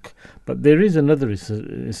Tabuk. But there is another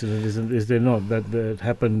incident, is there not, that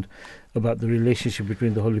happened about the relationship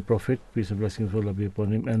between the Holy Prophet, peace and blessings of Allah be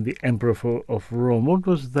upon him, and the Emperor of Rome. What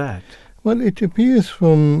was that? Well, it appears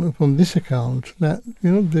from this account that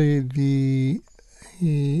the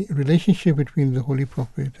relationship between the Holy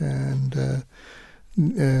Prophet and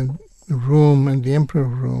Rome and the Emperor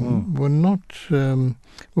of Rome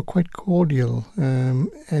were quite cordial,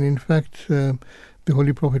 and in fact, the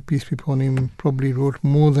Holy Prophet, peace be upon him, probably wrote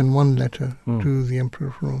more than one letter to the Emperor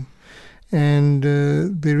of Rome. And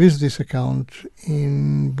there is this account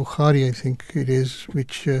in Bukhari, I think it is,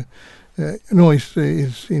 which is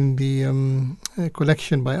in the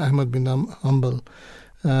collection by Ahmad bin Hanbal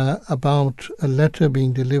about a letter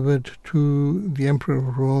being delivered to the Emperor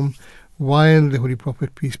of Rome while the Holy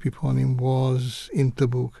Prophet, peace be upon him, was in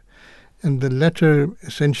Tabuk. And the letter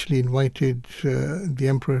essentially invited the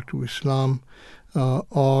Emperor to Islam,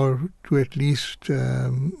 or to at least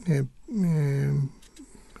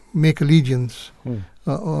make allegiance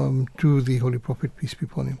to the Holy Prophet, peace be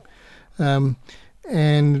upon him.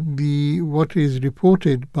 And what is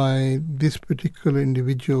reported by this particular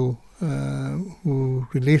individual who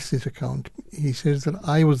relates this account, he says that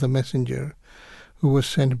I was the messenger who was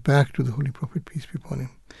sent back to the Holy Prophet, peace be upon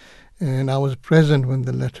him. And I was present when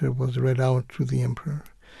the letter was read out to the emperor.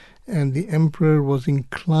 And the emperor was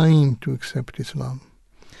inclined to accept Islam.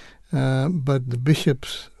 But the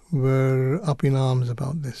bishops were up in arms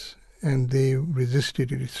about this, and they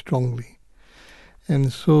resisted it strongly.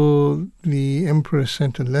 And so the emperor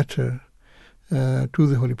sent a letter to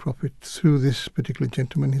the Holy Prophet through this particular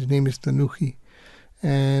gentleman. His name is Tanuhi.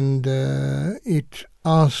 And it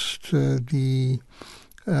asked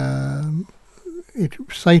it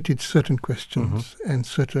cited certain questions and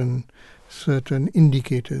certain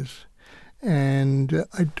indicators. And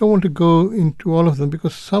I don't want to go into all of them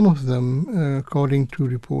because some of them, according to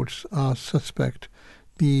reports, are suspect.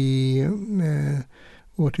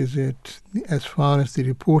 As far as the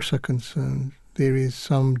reports are concerned, there is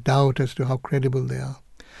some doubt as to how credible they are.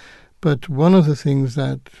 But one of the things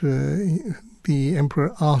that the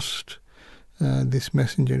emperor asked this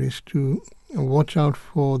messenger is to watch out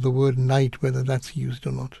for the word night, whether that's used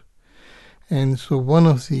or not. And so one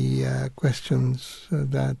of the questions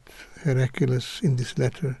that Heraclius in this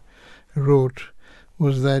letter wrote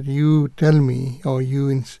was that you tell me, or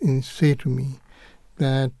you say to me,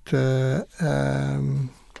 that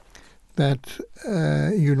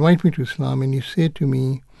you invite me to Islam, and you say to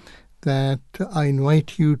me that I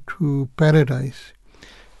invite you to paradise,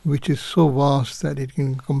 which is so vast that it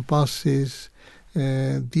encompasses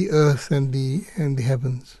the earth and the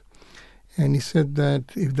heavens. And he said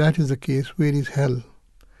that if that is the case, where is hell?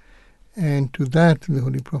 And to that the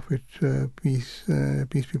Holy Prophet, peace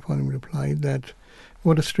be upon him, replied that,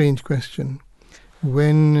 what a strange question.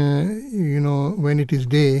 When it is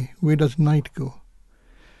day, where does night go?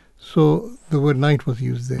 So the word night was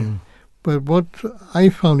used there. But what I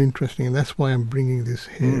found interesting, and that's why I'm bringing this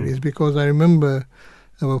here, is because I remember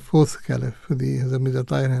our fourth caliph, the Hazrat Mirza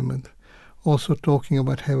Tahir Ahmad, also talking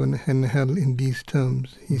about heaven and hell in these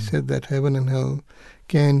terms. He said that heaven and hell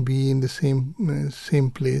can be in the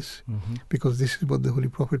same place, because this is what the Holy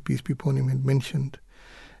Prophet, peace be upon him, had mentioned.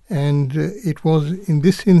 And it was in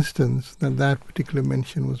this instance that particular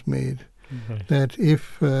mention was made. Right. That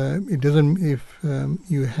if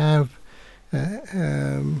you have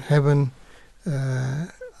heaven,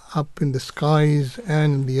 up in the skies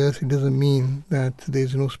and in the earth, it doesn't mean that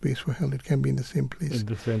there's no space for hell. It can be in the same place. In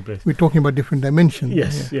the same place. We're talking about different dimensions.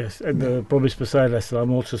 Yes, yes. And the Prophet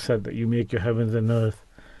Islam also said that you make your heavens and earth,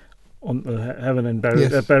 on heaven and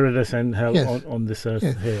paradise and hell on this earth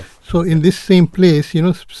here. So in this same place,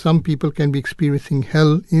 some people can be experiencing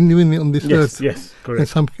hell even on this earth. Yes, correct. And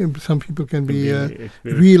some people can be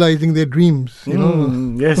realizing their dreams.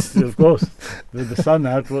 Yes, of course. With the sun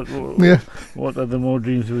out, what other more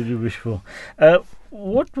dreams would you wish for?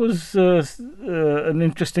 What was an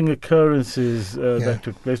interesting occurrences that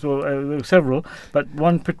took place? Well, there were several, but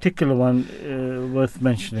one particular one worth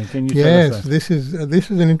mentioning. Can you tell us that? Yes, this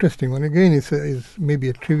is an interesting one. Again, it's maybe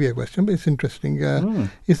a trivia question, but it's interesting.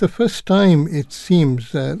 It's the first time, it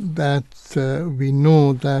seems, that we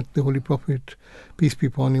know that the Holy Prophet, peace be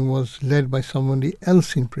upon him, was led by somebody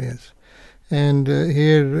else in prayers. And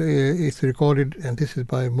here it's recorded, and this is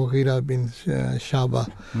by Mughira bin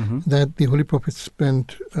Shaba, that the Holy Prophet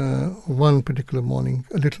spent one particular morning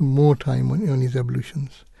a little more time on his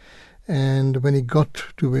ablutions. And when he got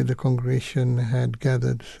to where the congregation had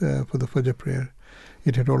gathered for the Fajr prayer,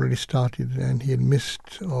 it had already started, and he had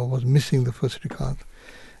missed or was missing the first rakat.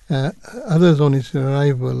 Others on his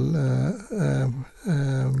arrival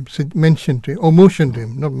motioned to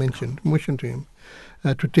him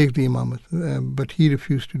to take the imamah, but he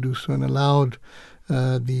refused to do so and allowed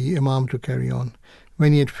the imam to carry on.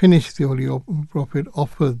 When he had finished, the Holy Prophet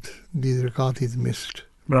offered the rakat he'd missed.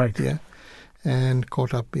 Right. Yeah, and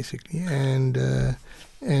caught up basically.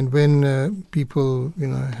 And when people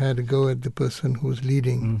had a go at the person who was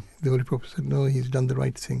leading, the Holy Prophet said, "No, he's done the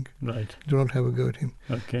right thing. Right. Do not have a go at him."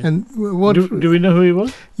 Okay. And what do we know who he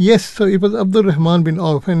was? Yes, so it was Abdul Rahman bin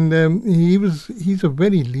Auf, and he's a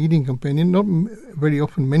very leading companion, not very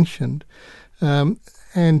often mentioned,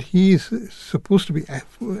 and he is supposed to be,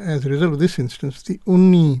 as a result of this instance, the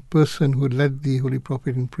only person who led the Holy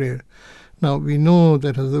Prophet in prayer. Now, we know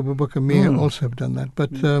that Hazrat Abu Bakr may also have done that,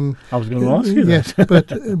 but I was going to ask you that. Yes,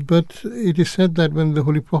 but it is said that when the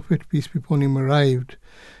Holy Prophet, peace be upon him, arrived,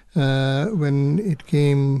 when it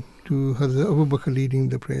came to Hazrat Abu Bakr leading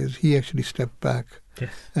the prayers, he actually stepped back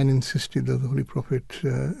and insisted that the Holy Prophet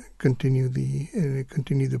continue the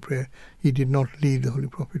prayer. He did not lead the Holy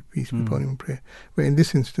Prophet, peace be upon him, in prayer. But in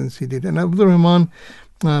this instance, he did. And Abdul Rahman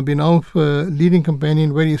bin Auf, leading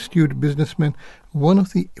companion, very astute businessman, one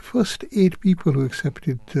of the first 8 people who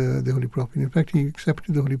accepted the Holy Prophet. In fact, he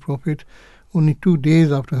accepted the Holy Prophet only 2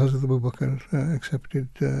 days after Hazrat Abu Bakr accepted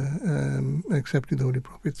the Holy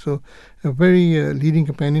Prophet. So a very leading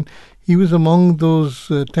companion. He was among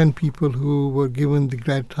those 10 people who were given the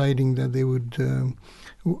glad tidings that they would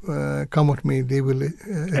come what may, they will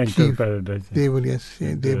achieve paradise. They will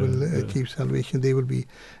achieve salvation. They will be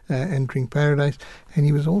entering paradise. And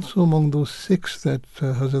he was also among those 6 that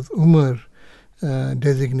Hazrat Umar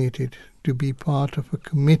designated to be part of a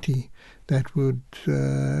committee that would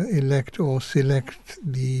elect or select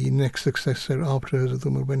the next successor after Hazrat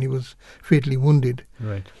Umar when he was fatally wounded.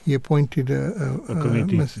 Right. He appointed a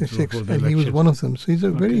committee, 6, and he was one of them. So he's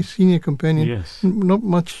a very senior companion. Yes. Not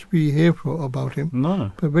much we hear about him.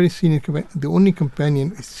 No. But very senior companion. The only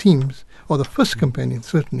companion, it seems, or the first companion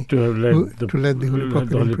certainly, to have led the Holy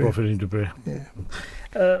Prophet into prayer. Yeah.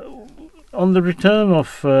 On the return of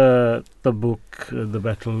Tabuk, the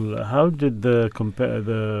battle, how did the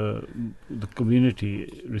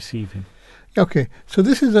community receive him? Okay, so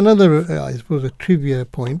this is another, I suppose, a trivia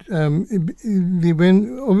point.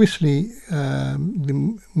 When obviously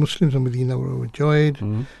the Muslims of Medina were overjoyed.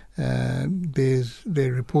 There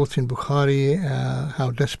are reports in Bukhari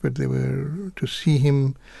how desperate they were to see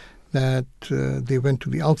him, that they went to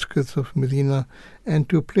the outskirts of Medina and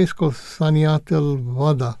to a place called Saniyat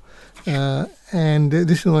al-Wada. And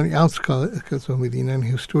this is on the outskirts of Medina, and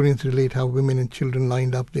historians relate how women and children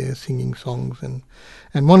lined up there singing songs. And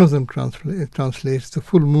one of them translates, "The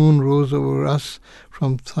full moon rose over us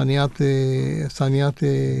from Saniyat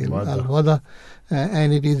al-Wada,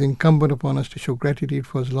 and it is incumbent upon us to show gratitude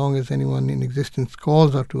for as long as anyone in existence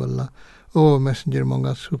calls out to Allah. O messenger among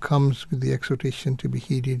us who comes with the exhortation to be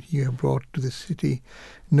heeded, you have brought to this city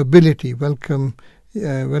nobility. Welcome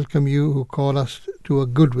you who call us to a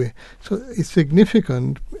good way." So it's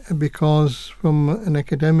significant because from an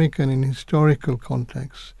academic and an historical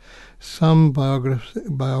context, some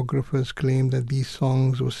biographers claim that these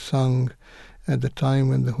songs were sung at the time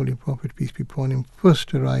when the Holy Prophet, peace be upon him,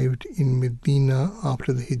 first arrived in Medina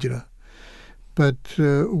after the Hijrah. But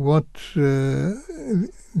what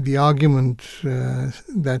the argument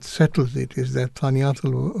that settles it is that Saniyat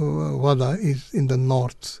al-Wada is in the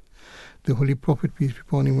north. The Holy Prophet, peace be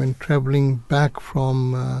upon him, when traveling back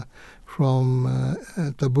from from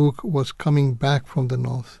Tabuk was coming back from the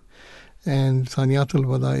north, and Saniyat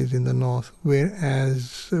al-Wada is in the north,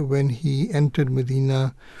 whereas when he entered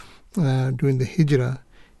Medina during the Hijrah,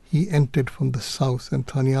 he entered from the south, and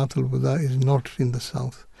Saniyat al-Wada is not in the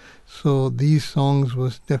south. So these songs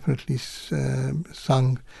was definitely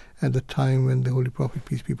sung at the time when the Holy Prophet,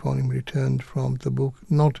 peace be upon him, returned from Tabuk,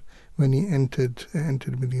 not when he entered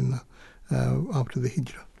Medina after the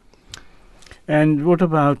Hijrah. And what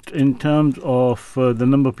about in terms of the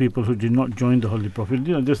number of people who did not join the Holy Prophet?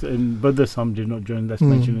 Just in Badr, some did not join. That's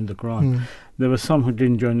mentioned in the Quran. There were some who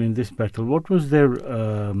didn't join in this battle. What was their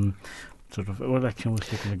what action was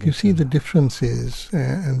taken against? You see, the difference is,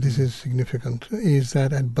 and this is significant, is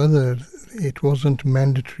that at Badr it wasn't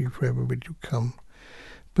mandatory for everybody to come.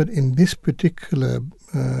 But in this particular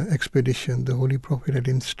expedition, the Holy Prophet had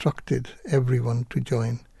instructed everyone to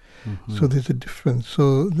join. Mm-hmm. So there's a difference.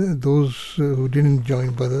 So those who didn't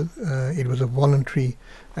join Badr, it was a voluntary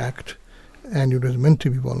act, and it was meant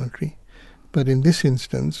to be voluntary. But in this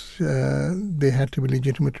instance, they had to be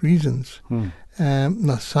legitimate reasons.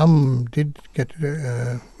 Now, some did get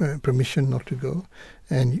permission not to go,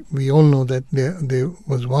 and we all know that there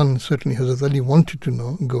was one, certainly Hazrat Ali wanted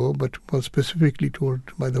to go, but was specifically told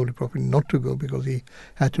by the Holy Prophet not to go because he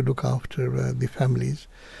had to look after the families.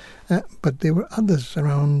 But there were others,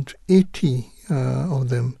 around 80 of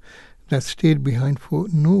them, that stayed behind for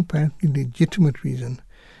no apparently legitimate reason.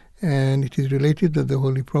 And it is related that the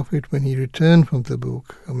Holy Prophet, when he returned from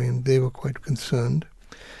Tabuk, they were quite concerned.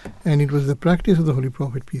 And it was the practice of the Holy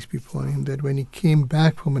Prophet, peace be upon him, that when he came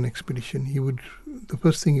back from an expedition, the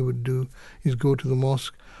first thing he would do is go to the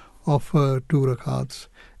mosque, offer 2 rakats,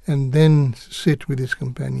 and then sit with his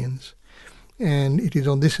companions. And it is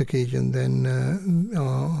on this occasion, then,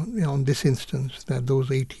 on this instance, that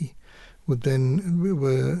those 80 would then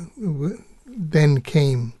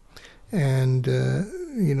came and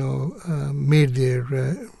made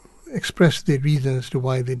expressed their reasons as to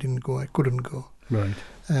why they didn't go. I couldn't go. Right.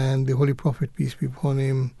 And the Holy Prophet, peace be upon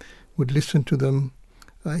him, would listen to them.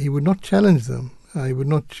 He would not challenge them. He would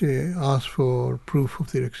not ask for proof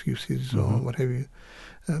of their excuses or what have you.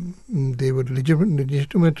 They were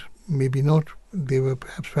legitimate, maybe not. They were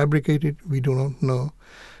perhaps fabricated. We do not know.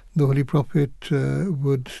 The Holy Prophet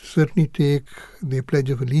would certainly take their pledge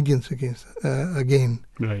of allegiance again.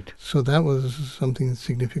 Right. So that was something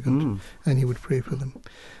significant, and he would pray for them.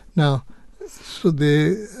 Now,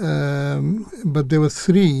 but there were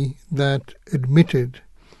 3 that admitted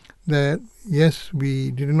that yes,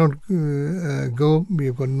 we did not go. We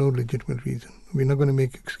have got no legitimate reason. We're not going to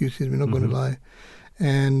make excuses. We're not going to lie.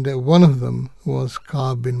 And one of them was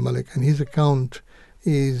Ka'b bin Malik, and his account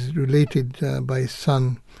is related by his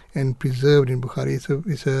son and preserved in Bukhari.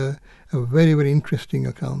 It's a very, very interesting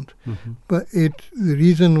account. But the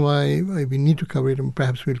reason why we need to cover it, and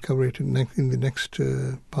perhaps we'll cover it in the next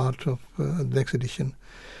part of the next edition,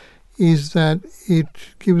 is that it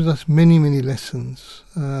gives us many, many lessons,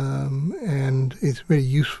 and it's very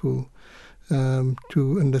useful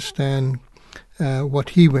to understand what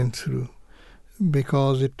he went through,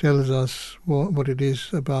 because it tells us what it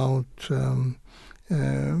is about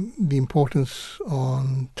the importance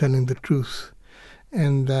on telling the truth,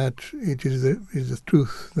 and that it is the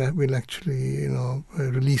truth that will actually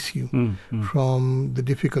release you from the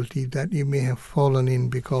difficulty that you may have fallen in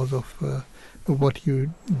because of what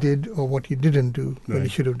you did or what you didn't do when you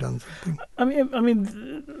should have done something.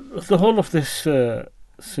 The whole of this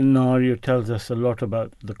scenario tells us a lot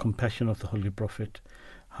about the compassion of the Holy Prophet,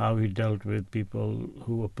 how he dealt with people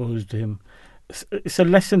who opposed him. It's a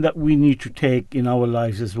lesson that we need to take in our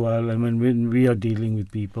lives as well, and when we are dealing with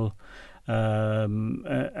people,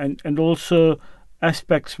 and also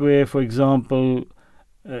aspects where, for example,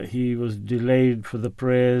 he was delayed for the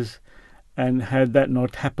prayers, and had that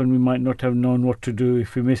not happened, we might not have known what to do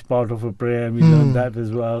if we missed part of a prayer, and we learned that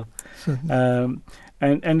as well.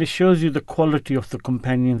 And it shows you the quality of the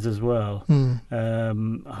companions as well,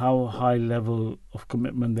 how high level of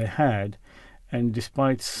commitment they had. And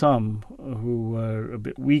despite some who were a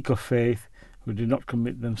bit weak of faith, who did not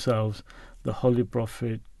commit themselves, the Holy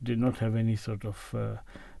Prophet did not have any sort of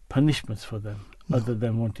punishments for them, other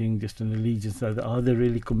than wanting just an allegiance. Are they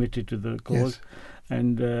really committed to the cause? Yes.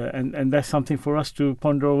 And that's something for us to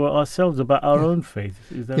ponder over ourselves about our own faith.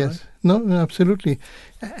 Is that right? No, absolutely.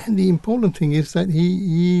 And the important thing is that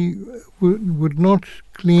he would not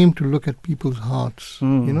claim to look at people's hearts.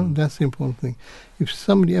 That's the important thing. If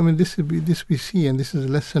somebody, this we see, and this is a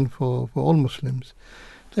lesson for all Muslims,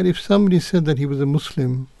 that if somebody said that he was a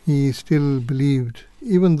Muslim, he still believed,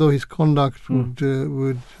 even though his conduct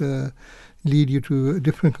would lead you to a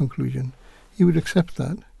different conclusion, he would accept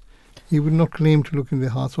that. he would not claim to look in their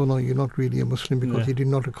hearts, oh no, you're not really a Muslim because Yeah. he did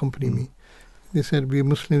not accompany me. They said, we're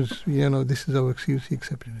Muslims, this is our excuse, he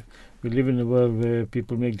accepted it. We live in a world where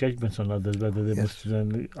people make judgments on others, whether they're Muslims,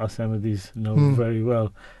 and us Ahmadis know very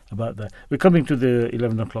well about that. We're coming to the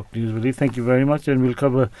 11 o'clock news, Waleed. Thank you very much, and we'll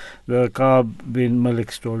cover the Kaab bin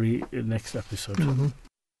Malik story in next episode.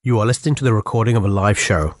 You are listening to the recording of a live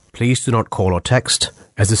show. Please do not call or text,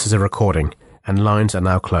 as this is a recording, and lines are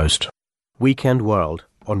now closed. Weekend World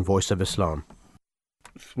on Voice of Islam.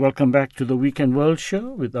 Welcome back to the Weekend World Show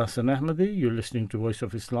with Ahsan Ahmadi. You're listening to Voice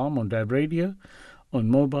of Islam on DAB Radio, on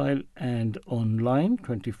mobile and online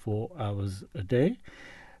 24 hours a day.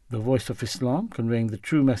 The Voice of Islam, conveying the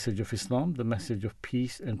true message of Islam, the message of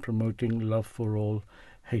peace and promoting love for all,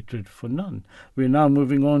 hatred for none. We're now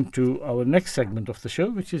moving on to our next segment of the show,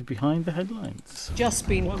 which is Behind the Headlines. Just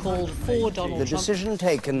been called for Donald Trump. The decision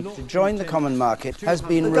taken to join the common market has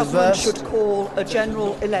been The government reversed. should call a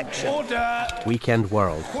general election. Order! Weekend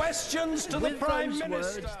World. Questions to the Prime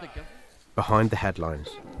Minister. Behind the Headlines.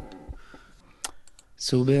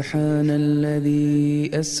 سبحان الذي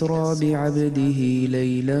أسرى بعبده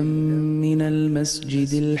ليلا من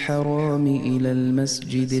المسجد الحرام إلى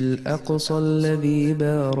المسجد الأقصى الذي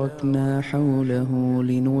باركنا حوله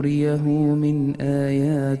لنريه من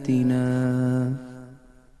آياتنا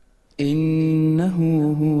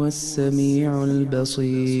إنه هو السميع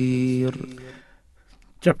البصير.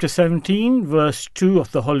 Chapter 17, verse 2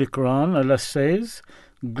 of the Holy Quran, Allah says,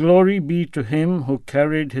 "Glory be to him who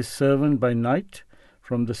carried his servant by night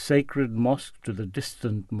from the sacred mosque to the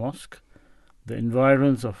distant mosque, the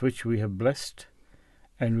environs of which we have blessed,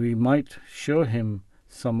 and we might show him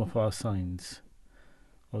some of our signs."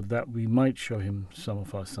 Or that we might show him some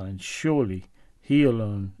of our signs. Surely he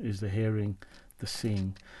alone is the hearing, the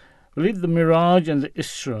seeing. Waleed, the Miraj and the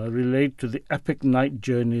Isra relate to the epic night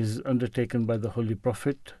journeys undertaken by the Holy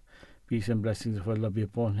Prophet, peace and blessings of Allah be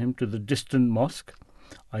upon him, to the distant mosque,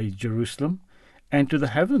 i.e. Jerusalem, and to the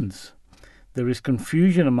heavens. There is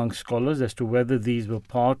confusion among scholars as to whether these were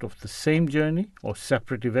part of the same journey or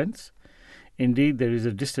separate events. Indeed, there is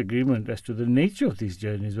a disagreement as to the nature of these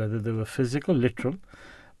journeys, whether they were physical, literal,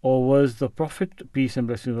 or was the Prophet, peace and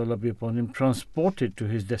blessings of Allah be upon him, transported to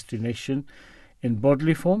his destination in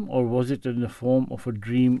bodily form, or was it in the form of a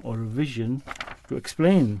dream or a vision, to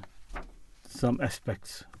explain some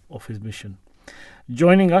aspects of his mission.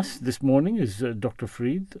 Joining us this morning is Dr.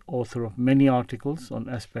 Freed, author of many articles on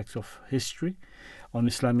aspects of history, on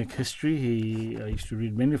Islamic history. I used to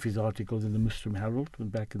read many of his articles in the Muslim Herald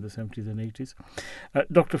back in the 70s and 80s.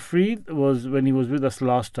 Dr. Freed, when he was with us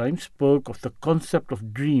last time, spoke of the concept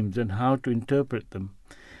of dreams and how to interpret them.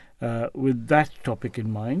 With that topic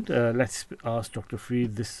in mind, let's ask Dr.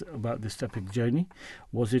 Freed about this epic journey.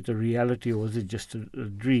 Was it a reality or was it just a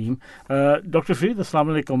dream? Dr. Freed,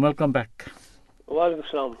 Assalamu alaikum, welcome back. Walaikum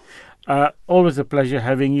salam. Always a pleasure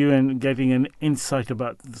having you and getting an insight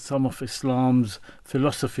about some of Islam's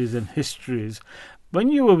philosophies and histories. When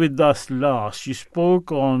you were with us last, you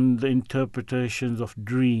spoke on the interpretations of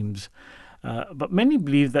dreams. But many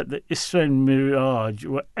believe that the Isra and Miraj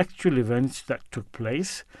were actual events that took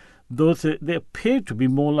place, though they appear to be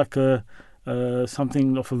more like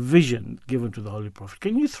something of a vision given to the Holy Prophet.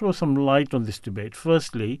 Can you throw some light on this debate?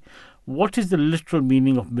 Firstly, what is the literal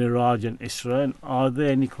meaning of Miraj and Isra, and are there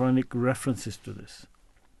any Quranic references to this?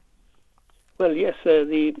 Well, yes,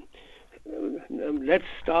 let's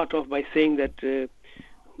start off by saying that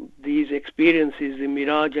these experiences, the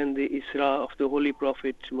Miraj and the Isra of the Holy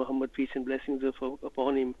Prophet Muhammad, peace and blessings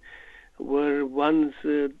upon him, were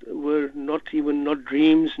not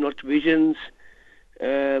dreams, not visions,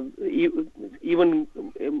 even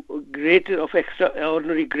greater of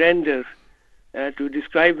extraordinary grandeur. To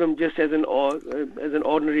describe them just as an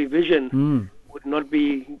ordinary vision would not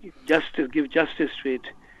be just to give justice to it.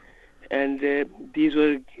 And this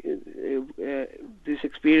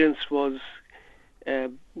experience was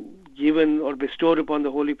given or bestowed upon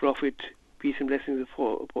the Holy Prophet, peace and blessings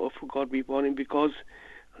of God be upon him, because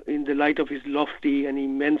in the light of his lofty and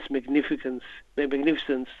immense magnificence.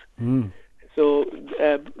 So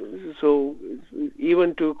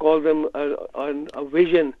even to call them a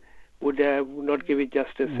vision would not give it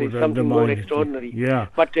justice. It's something more extraordinary. Yeah.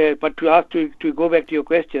 But to go back to your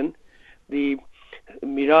question, the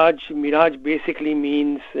Miraj basically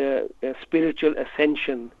means a spiritual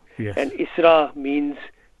ascension. Yes. And Isra means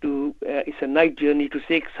it's a night journey, to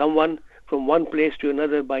take someone from one place to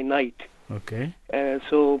another by night. Okay. And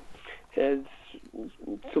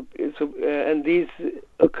these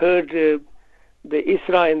occurred, the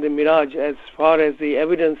Isra and the Miraj, as far as the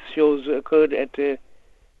evidence shows, occurred at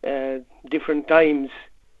different times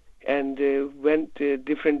and went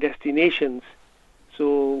different destinations. So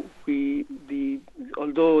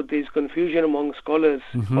although there's confusion among scholars,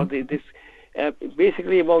 or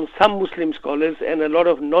basically among some Muslim scholars and a lot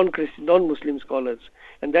of non-Muslim scholars,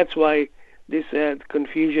 and that's why this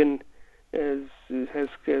confusion has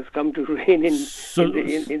come to reign in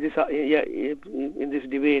this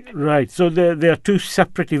debate. Right. So there are two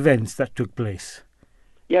separate events that took place.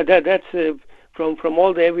 Yeah, that's from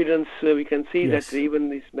all the evidence we can see Yes. that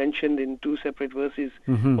even is mentioned in two separate verses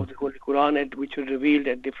of the Holy Quran, which were revealed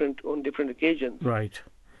on different occasions. Right.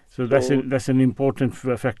 So that's an important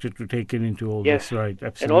factor to take into all Yes. this. Right.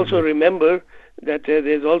 Absolutely. And also remember that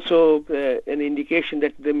there's also an indication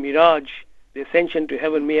that the Miraj, the ascension to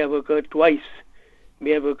heaven, may have occurred twice.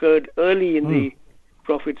 May have occurred early in the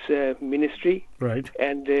Prophet's ministry, Right.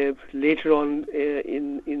 and later on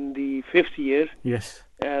in the 5th year, Yes.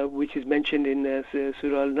 which is mentioned in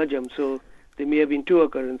Surah Al-Najm. So there may have been two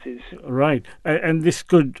occurrences. Right. And this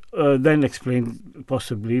could then explain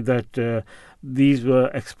possibly that these were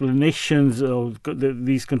explanations, or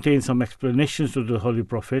these contain some explanations to the Holy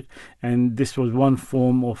Prophet, and this was one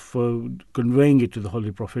form of conveying it to the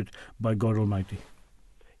Holy Prophet by God Almighty.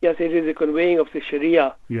 Yes, it is a conveying of the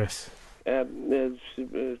Sharia. Yes.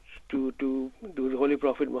 To the Holy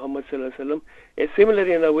Prophet Muhammad sallallahu alaihi wasallam. Similar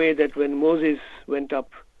in a way that when Moses went up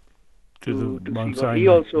to Mount see God, Sinai, he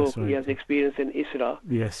also that's right. he has experienced an Isra,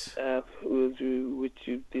 Yes.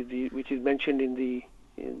 which is mentioned in the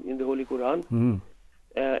Holy Quran,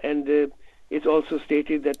 and it's also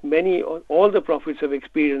stated that all the prophets have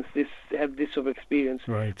experienced this sort of experience,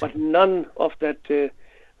 Right. but none of that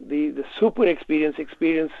the super experience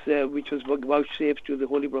which was vouchsafed to the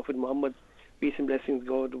Holy Prophet Muhammad, peace and blessings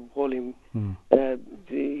God upon him,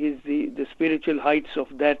 the spiritual heights of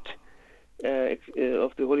that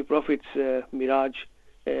of the Holy Prophet's Miraj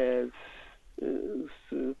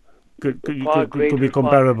Could be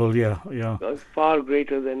comparable, yeah. Far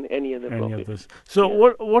greater than any other prophet. Others. So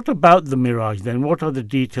what about the Miraj then? What are the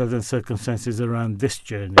details and circumstances around this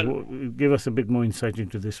journey? Give us a bit more insight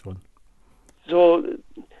into this one. So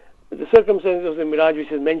the circumstances of the Miraj,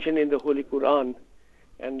 which is mentioned in the Holy Quran,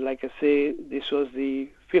 and like I say, this was the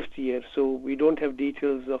 5th year, so we don't have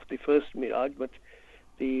details of the first Miraj, but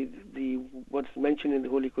the what's mentioned in the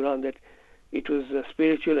Holy Quran, that it was a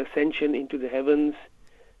spiritual ascension into the heavens.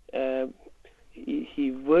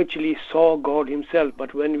 He virtually saw God himself,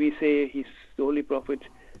 but when we say the Holy Prophet,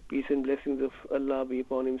 peace and blessings of Allah be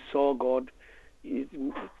upon him, saw God,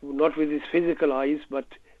 not with his physical eyes, but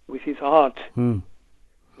with his heart. And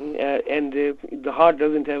the heart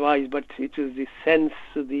doesn't have eyes, but it is the sense,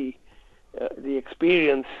 the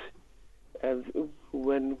experience.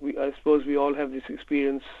 When I suppose we all have this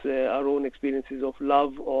experience, our own experiences of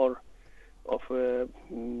love or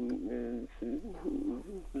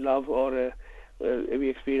we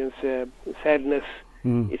experience sadness.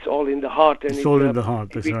 It's all in the heart, and it's all in the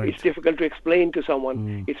heart. That's right. It's difficult to explain to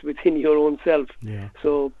someone. It's within your own self. Yeah.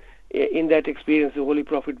 So, in that experience, the Holy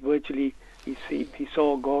Prophet virtually he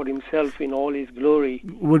saw God himself in all his glory.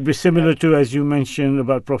 Would be similar to, as you mentioned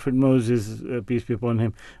about Prophet Moses, peace be upon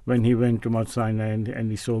him, when he went to Mount Sinai and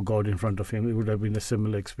he saw God in front of him. It would have been a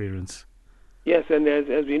similar experience. Yes, and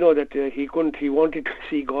as we know that he wanted to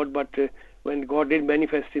see God, but when God did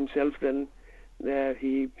manifest himself, then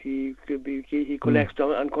he collapsed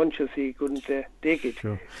unconscious. He couldn't take it.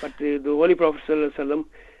 Sure. But the Holy Prophet sallallahu alaihi wasallam,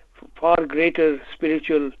 far greater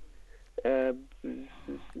spiritual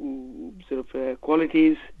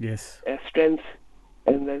qualities, yes, strength,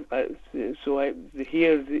 and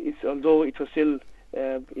although it was still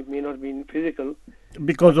it may not be physical.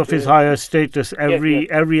 Because of his higher status,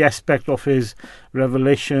 every aspect of his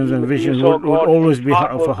revelations and visions would always be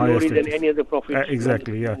of a higher status than any other prophet.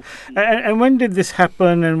 Exactly, yeah. And when did this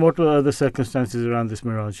happen, and what were the circumstances around this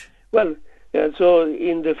Miraj? Well, so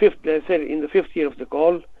in the 5th year of the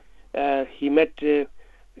call, he met.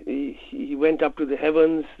 He went up to the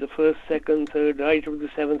heavens, the 1st, 2nd, 3rd, right up to the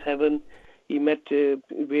 7th heaven. He met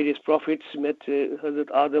various prophets. Met Hazrat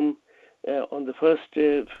Adam on the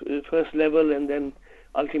first level, and then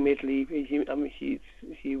ultimately he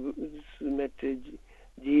met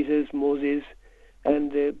Jesus, Moses,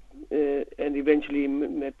 and eventually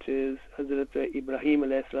met Hazrat Ibrahim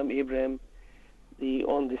alayhi salam, Abraham,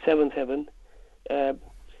 on the 7th heaven.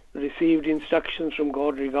 Received instructions from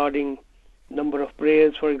God regarding number of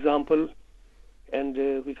prayers, for example, and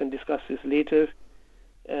we can discuss this later.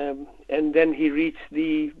 And then he reached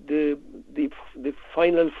the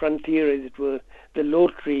final frontier, as it were, the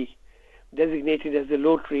Lotri, designated as the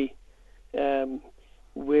Lotri,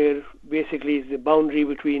 where basically is the boundary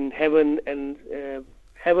between heaven and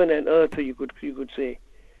earth, you could say.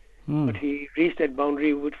 but he reached that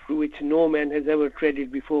boundary which no man has ever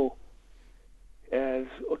treaded before,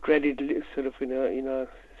 or treaded sort of in a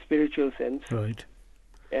spiritual sense. Right.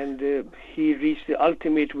 And he reached the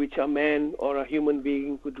ultimate which a man or a human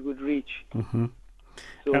being could reach. Mm-hmm.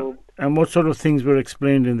 So, and what sort of things were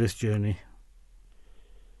explained in this journey?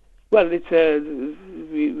 Well, it's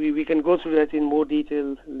we can go through that in more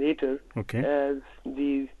detail later. Okay. As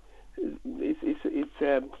he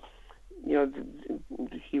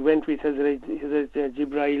went with Hazrat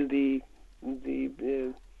Jibreel,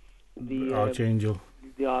 the archangel.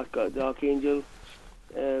 The archangel.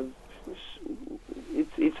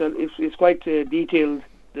 It's quite detailed,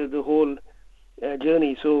 the whole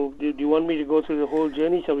journey. So do you want me to go through the whole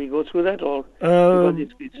journey? Shall we go through that, or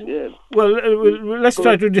let's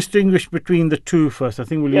try to distinguish between the two first. I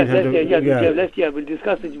think we'll we'll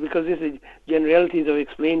discuss it, because this is generalities I've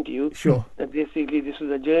explained to you. Sure. Basically, this is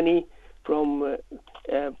a journey from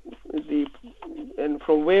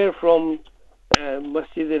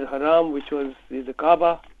Masjid al-Haram, which was the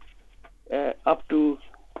Kaaba, up to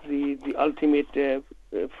the ultimate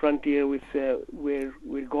frontier with where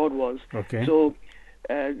God was. Okay. So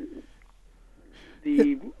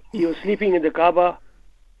he was sleeping in the Kaaba,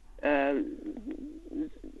 and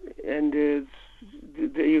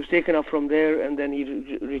he was taken up from there, and then he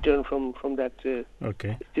returned from that to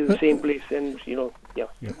the same place, and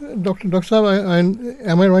Dr. Saab,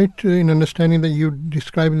 am I right in understanding that you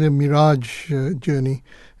described the Miraj journey,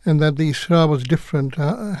 and that the Isra was different?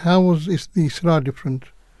 How is the Isra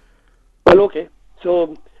different? Well, okay.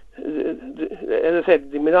 So, as I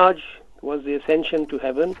said, the Miraj was the ascension to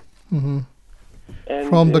heaven. Mm-hmm. And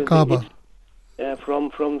from the Kaaba.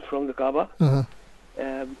 From the Kaaba.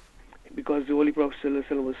 Uh-huh. Because the Holy Prophet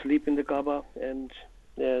ﷺ was asleep in the Kaaba, and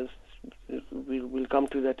we'll come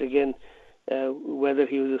to that again. Whether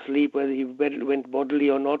he was asleep, whether he went bodily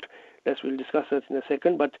or not, we'll discuss that in a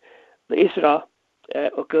second. But the Isra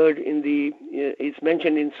occurred it's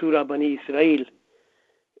mentioned in Surah Bani Israel.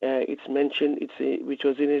 It's mentioned, which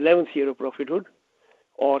was in the 11th year of prophethood,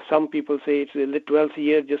 or some people say it's the 12th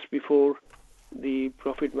year, just before the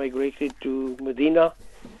Prophet migrated to Medina.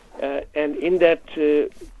 And in that,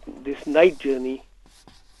 this night journey,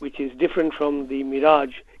 which is different from the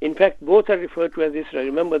Miraj. In fact, both are referred to as Isra.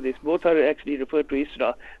 Remember this, both are actually referred to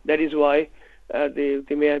Isra. That is why there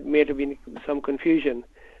may have been some confusion.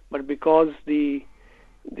 But because the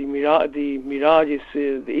Miraj is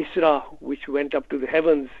the Isra, which went up to the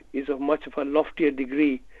heavens, is of much of a loftier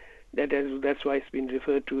degree. That's why it's been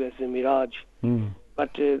referred to as the Miraj.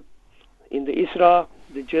 But in the Isra,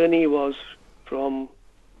 the journey was from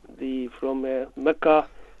Mecca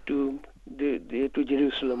to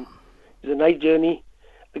Jerusalem. It's a night journey.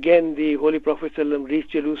 Again, the Holy Prophet ﷺ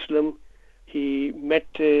reached Jerusalem. He met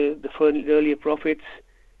the earlier prophets.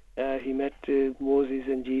 He met Moses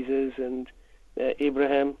and Jesus and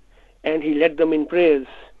Abraham, and he led them in prayers.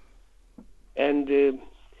 And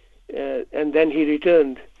then he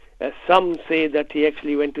returned. Some say that he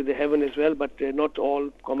actually went to the heaven as well, but not all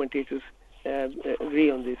commentators agree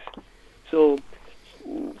on this. So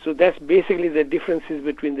that's basically the differences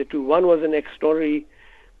between the two. One was an extraordinary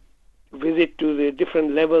visit to the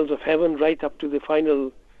different levels of heaven, right up to the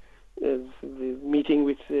final the meeting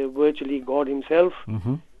with virtually God himself.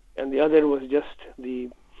 Mm-hmm. And the other was just the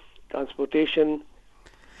transportation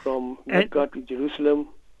from Mecca to Jerusalem.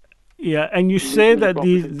 Yeah, and you say that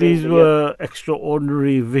these were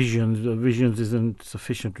extraordinary visions. Visions isn't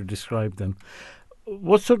sufficient to describe them.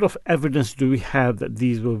 What sort of evidence do we have that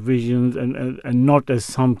these were visions and not, as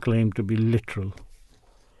some claim, to be literal?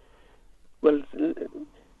 Well,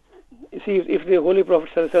 you see, if the Holy Prophet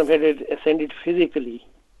ﷺ had ascended physically,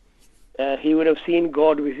 he would have seen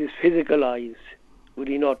God with his physical eyes, would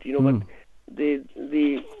he not? But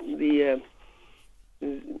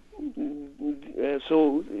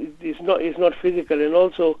so it's not physical, and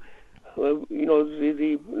also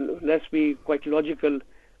let's be quite logical.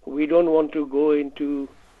 We don't want to go into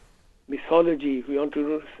mythology. We want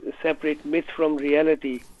to separate myth from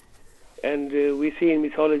reality. And we see in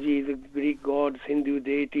mythology the Greek gods, Hindu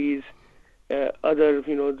deities, other,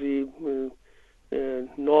 the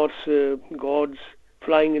Norse gods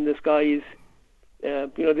flying in the skies.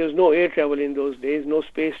 There's no air travel in those days, no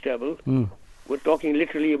space travel. We're talking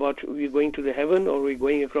literally about we're going to the heaven, or we're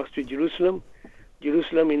going across to Jerusalem.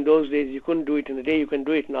 Jerusalem in those days, you couldn't do it in a day. You can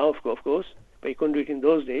do it now, of course, but you couldn't do it in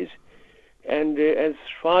those days. And as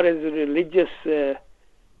far as the religious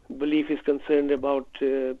belief is concerned about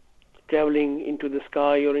traveling into the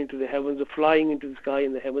sky or into the heavens, or flying into the sky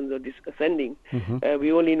in the heavens, or ascending,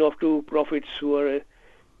 we only know of two prophets who are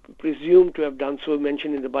presumed to have done so,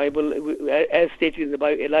 mentioned in the Bible, as stated in the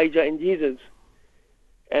Bible, Elijah and Jesus.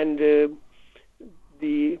 And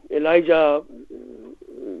the Elijah,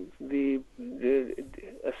 the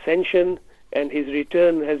ascension and his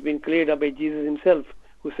return has been cleared up by Jesus himself,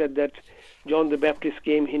 who said that John the Baptist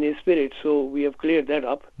came in his spirit. So we have cleared that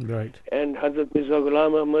up. Right. And Hazrat Mirza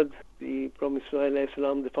Ghulam Ahmad, the Prophet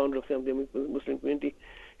ﷺ, the founder of the Muslim community,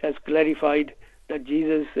 has clarified that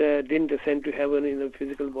Jesus didn't ascend to heaven in a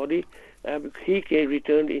physical body. He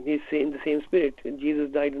returned in the same spirit. And Jesus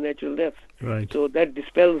died a natural death. Right. So that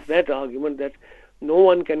dispels that argument that no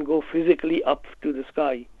one can go physically up to the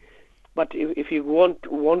sky. But if you want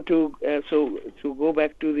to go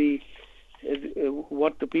back to the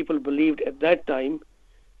what the people believed at that time,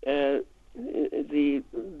 the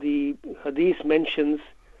hadith mentions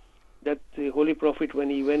that the Holy Prophet, when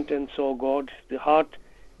he went and saw God, the heart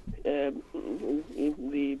in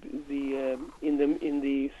the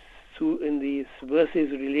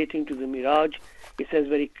verses relating to the Miraj, it says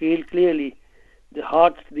very clearly, the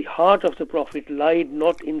heart of the Prophet lied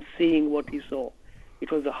not in seeing what he saw.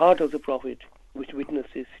 It was the heart of the Prophet which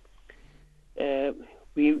witnesses. In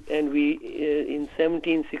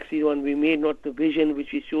 1761 we made not the vision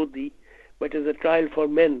which we showed thee, but as a trial for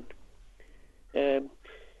men. Ibn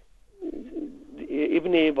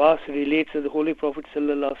Abbas relates that the Holy Prophet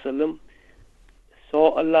ﷺ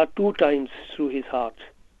saw Allah 2 times through his heart.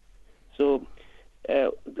 So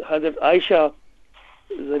Hazrat Aisha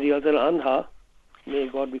radiyallahu anha, may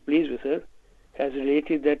God be pleased with her, has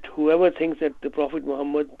related that whoever thinks that the Prophet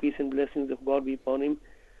Muhammad, peace and blessings of God be upon him,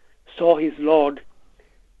 saw his Lord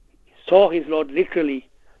literally,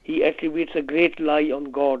 he attributes a great lie on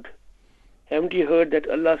God. Haven't you heard that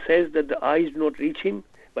Allah says that the eyes do not reach him,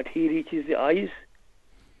 but he reaches the eyes?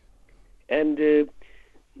 And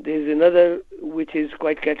there's another which is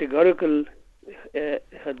quite categorical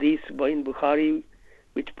hadith in Bukhari,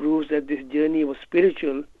 which proves that this journey was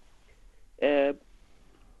spiritual. In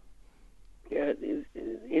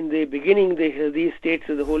the beginning, the hadith states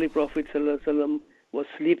that the Holy Prophet ﷺ was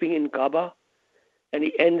sleeping in Kaaba, and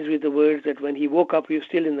he ends with the words that when he woke up, he was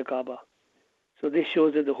still in the Kaaba. So this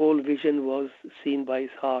shows that the whole vision was seen by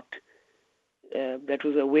his heart. That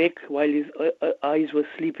was awake while his eyes were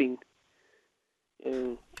sleeping.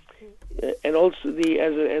 And also,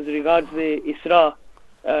 as regards the Isra,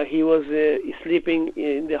 he was sleeping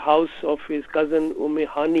in the house of his cousin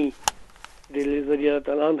Hani,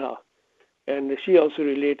 and she also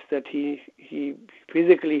relates that he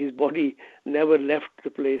physically, his body never left the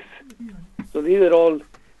place. So these are all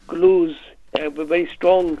clues, very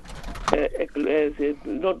strong,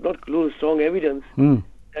 not clues, strong evidence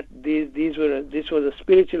that this was a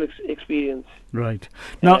spiritual experience. Right.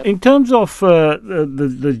 Now, in terms of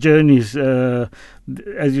the journeys,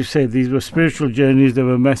 as you said, these were spiritual journeys. There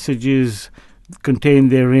were messages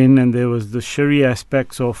contained therein, and there was the Sharia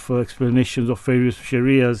aspects of explanations of various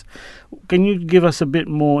Sharias. Can you give us a bit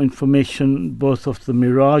more information, both of the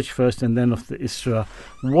Miraj first and then of the Isra?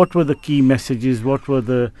 What were the key messages? What were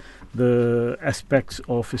the aspects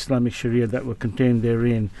of Islamic Sharia that were contained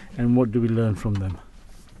therein, and what do we learn from them?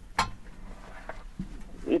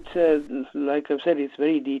 It's like I've said, it's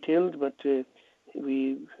very detailed, but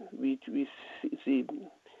we see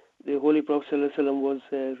the Holy Prophet ﷺ was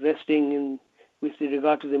resting with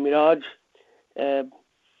regard to the Miraj.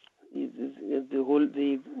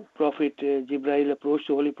 The Prophet Jibreel approached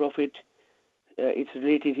the Holy Prophet. It's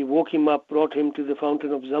related, he woke him up, brought him to the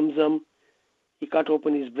fountain of Zamzam. He cut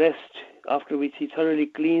open his breast, after which he thoroughly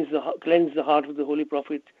cleansed the heart of the Holy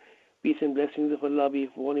Prophet, peace and blessings of Allah be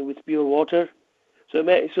upon him, with pure water. So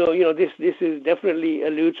this is definitely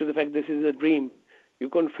alludes to the fact this is a dream. You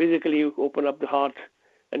can't physically open up the heart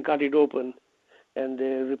and cut it open and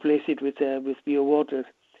replace it with pure water.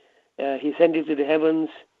 He sent it to the heavens.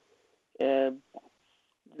 The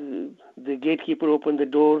gatekeeper opened the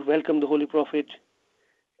door, welcomed the Holy Prophet,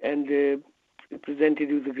 and presented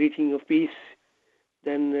with the greeting of peace.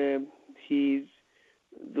 Then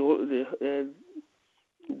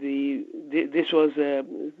this was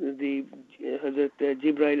Hazrat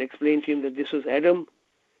Jibreel explained to him that this was Adam,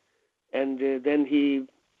 and then he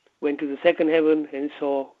went to the second heaven and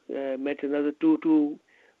met another two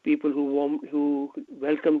people who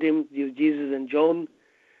welcomed him, Jesus and John.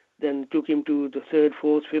 Then took him to the third,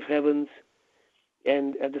 fourth, fifth heavens,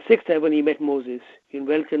 and at the sixth heaven he met Moses. He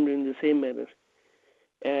welcomed him in the same manner.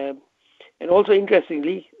 And also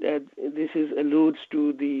interestingly, this alludes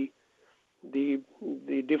to the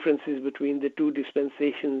differences between the two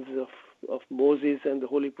dispensations of Moses and the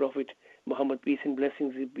Holy Prophet Muhammad, peace and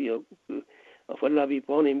blessings of Allah be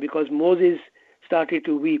upon him, because Moses started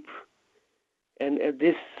to weep And at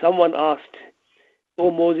this, someone asked, "O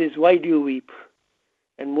Moses, why do you weep?"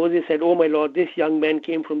 And Moses said, "O my Lord, this young man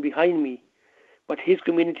came from behind me, but his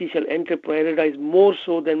community shall enter paradise more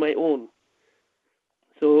so than my own.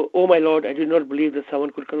 So, O my Lord, I do not believe that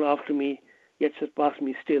someone could come after me, yet surpass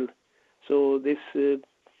me still." So this is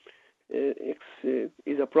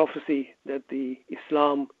a prophecy that the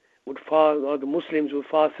Islam would far, or the Muslims would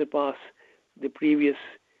far surpass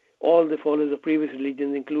all the followers of previous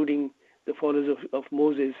religions, including the followers of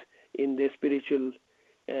Moses, in their spiritual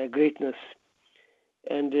greatness.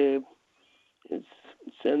 And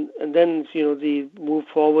then they move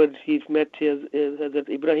forward. He's met Hazrat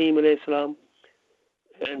Ibrahim alayhi salam,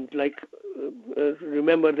 and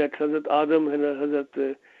remember that Hazrat Adam and Hazrat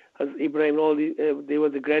Ibrahim, they were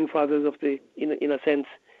the grandfathers of in a sense,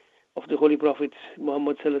 of the Holy Prophet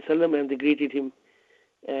Muhammad sallallahu alaihi wasallam, and they greeted him,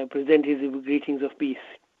 present his greetings of peace.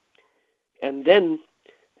 And then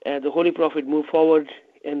the Holy Prophet moved forward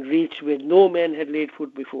and reached where no man had laid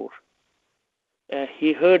foot before.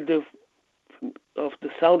 He heard of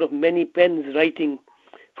the sound of many pens writing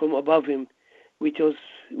from above him, which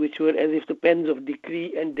were as if the pens of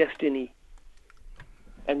decree and destiny.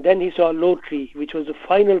 And then he saw a low tree, which was the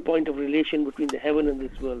final point of relation between the heaven and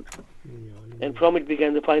this world. And from it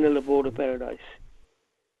began the final abode of paradise.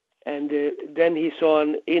 And then he saw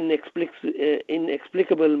an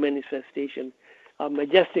inexplicable manifestation, a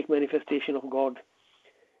majestic manifestation of God.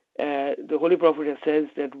 The Holy Prophet says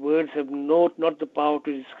that words have not the power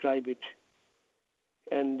to describe it.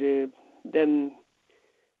 And then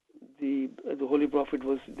the Holy Prophet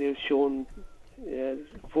was shown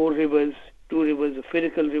 4 rivers, 2 rivers, the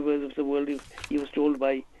physical rivers of the world. He was told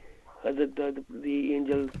by the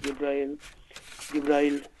angel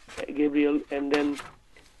Gabriel, and then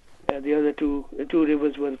the other two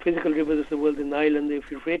rivers were the physical rivers of the world, the Nile and the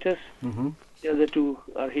Euphrates. Mm-hmm. The other 2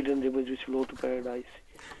 are hidden rivers which flow to paradise.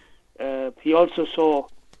 He also saw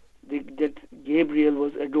that Gabriel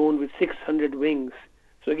was adorned with 600 wings.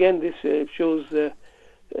 So again, this shows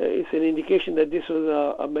it's an indication that this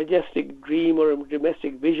was a majestic dream or a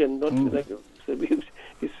domestic vision, not like we've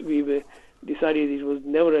decided it was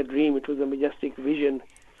never a dream. It was a majestic vision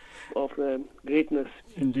of greatness.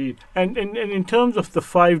 Indeed. And in terms of the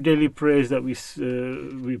 5 daily prayers that we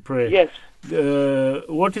pray, yes.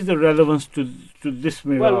 What is the relevance to this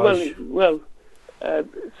mirage? Well,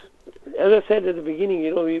 as I said at the beginning,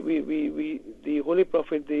 the Holy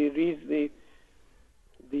Prophet, the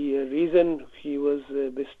reason he was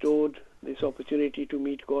bestowed this opportunity to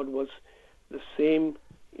meet God was the same.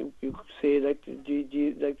 You could say like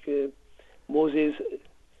Moses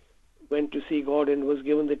went to see God and was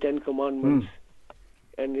given the 10 Commandments.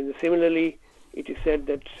 And similarly, it is said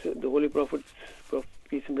that the Holy Prophet,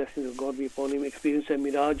 peace and blessings of God be upon him, experienced a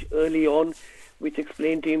mirage early on, which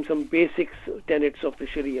explained to him some basic tenets of the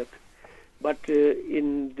Shariat. But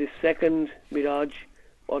in the second mirage,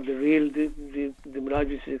 or the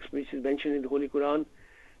mirage which is mentioned in the Holy Quran,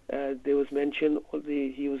 there was mention,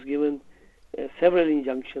 he was given several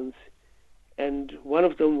injunctions, and one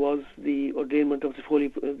of them was the ordainment of the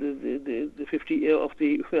 50 of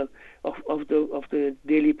the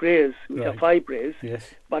daily prayers, which are 5 prayers.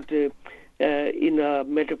 Yes. But in a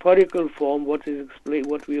metaphorical form, what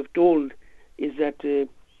we have told is that he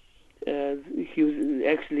was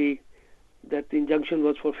actually, that the injunction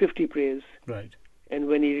was for 50 prayers. Right. And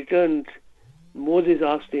when he returned, Moses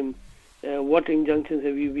asked him, "What injunctions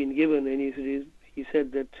have you been given?" And he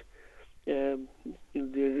said that the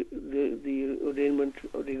ordainment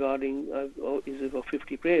regarding is of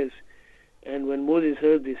 50 prayers. And when Moses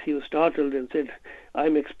heard this, he was startled and said, "I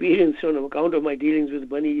am experienced on account of my dealings with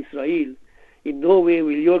Bani Israel. In no way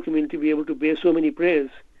will your community be able to bear so many prayers.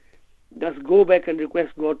 Thus go back and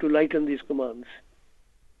request God to lighten these commands."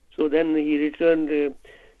 So then he returned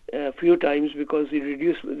a few times, because he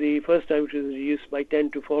reduced, the first time it was reduced by 10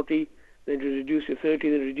 to 40, then it was reduced to 30,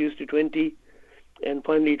 then reduced to 20, and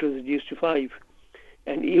finally it was reduced to 5.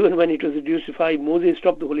 And even when it was reduced to 5, Moses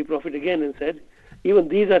stopped the Holy Prophet again and said, "Even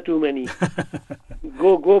these are too many.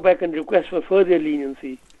 Go back and request for further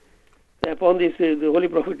leniency." Upon this, the Holy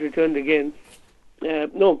Prophet returned again.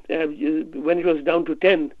 When it was down to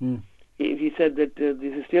 10, he said that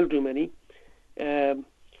this is still too many.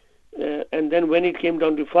 And then when it came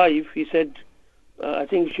down to 5, he said, "I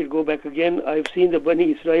think you should go back again. I've seen the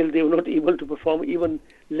Bani Israel, they were not able to perform even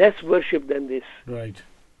less worship than this." Right.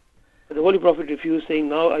 But the Holy Prophet refused, saying,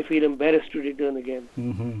 "Now I feel embarrassed to return again."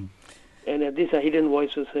 Mm-hmm. And at this, a hidden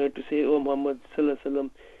voice was heard to say, "O Muhammad sallallahu alaihi wasallam,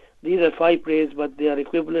 these are 5 prayers, but they are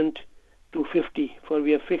equivalent to 50, for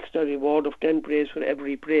we have fixed a reward of 10 prayers for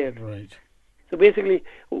every prayer." Right. So basically,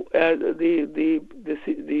 what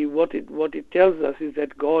it tells us is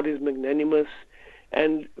that God is magnanimous,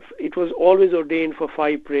 and it was always ordained for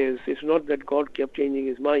 5 prayers. It's not that God kept changing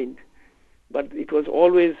his mind, but it was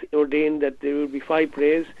always ordained that there will be 5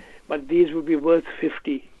 prayers, but these will be worth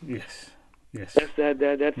 50. Yes. That's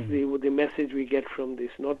the message we get from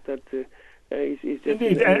this. Not that it's just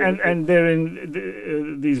indeed, and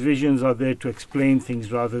these visions are there to explain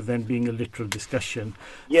things rather than being a literal discussion.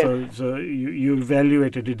 Yes. So you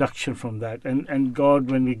evaluate a deduction from that, and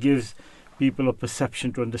God, when He gives people a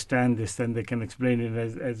perception to understand this, then they can explain it.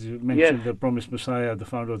 As you mentioned, Yes. the promised Messiah, the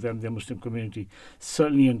founder of the Muslim community,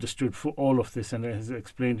 certainly understood for all of this and has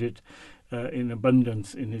explained it in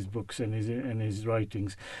abundance in his books and his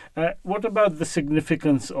writings. What about the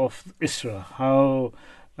significance of Isra?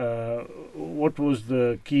 What was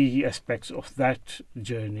the key aspects of that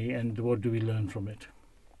journey, and what do we learn from it?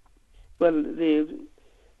 Well, the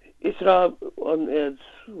Isra,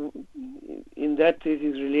 in that it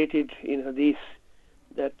is related in Hadith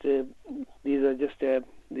that these are just the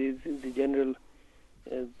general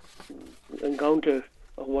encounter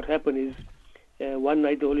of what happened is one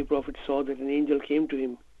night the Holy Prophet saw that an angel came to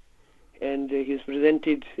him, and he was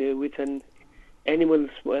presented with an animal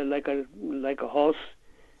like a horse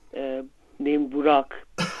named Burak,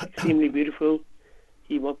 extremely beautiful.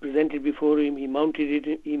 He was presented before him. He mounted it.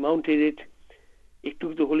 It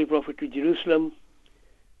took the Holy Prophet to Jerusalem.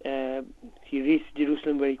 He reached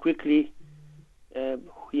Jerusalem very quickly.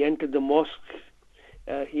 He entered the mosque.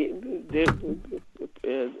 At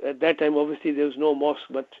that time, obviously, there was no mosque,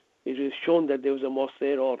 but it was shown that there was a mosque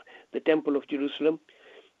there, or the Temple of Jerusalem.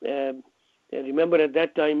 And remember, at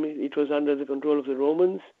that time, it was under the control of the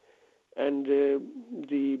Romans, and the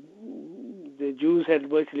Jews had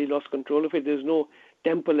virtually lost control of it. There's no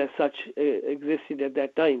temple as such existed at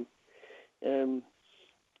that time.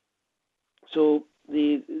 So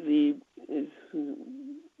he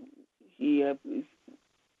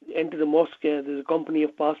entered the mosque. There's a company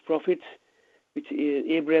of past prophets, which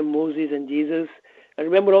Abraham, Moses, and Jesus. And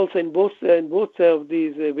remember also in both of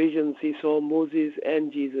these visions, he saw Moses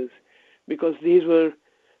and Jesus, because these were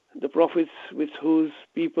the prophets with whose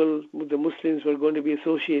people the Muslims were going to be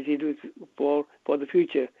associated with for the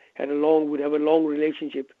future. Would have a long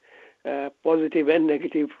relationship, positive and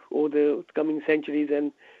negative, over the coming centuries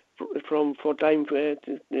and for time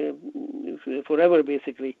forever,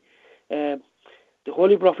 basically. The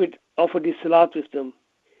Holy Prophet offered his salat with them,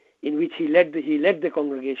 in which he led the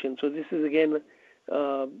congregation. So this is again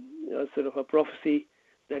sort of a prophecy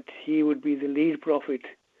that he would be the lead prophet,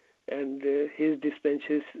 and his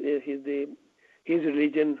dispensations, his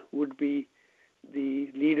religion would be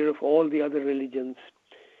the leader of all the other religions.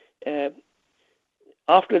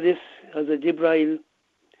 After this, Hazrat Jibreel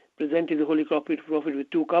presented the Holy Prophet with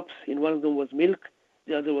 2 cups. In one of them was milk,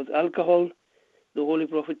 the other was alcohol. The Holy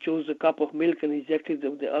Prophet chose the cup of milk and rejected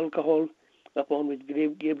the alcohol, upon which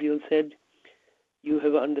Gabriel said, "You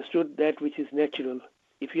have understood that which is natural.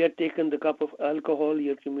 If you had taken the cup of alcohol,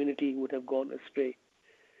 your community would have gone astray."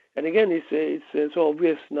 And again, it's so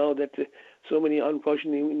obvious now that so many,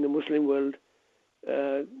 unfortunately, in the Muslim world,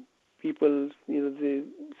 people, the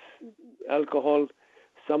alcohol,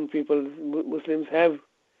 some people, Muslims have,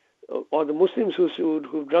 or the Muslims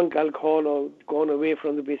who've drunk alcohol or gone away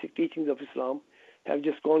from the basic teachings of Islam, have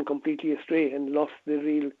just gone completely astray and lost the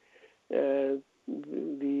real, the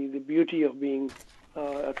beauty of being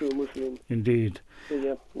a true Muslim. Indeed.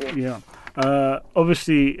 So, yeah.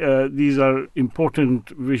 Obviously, these are important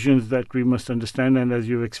visions that we must understand, and as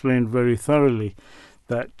you've explained very thoroughly,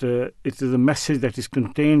 that it is a message that is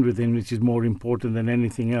contained within which is more important than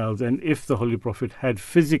anything else. And if the Holy Prophet had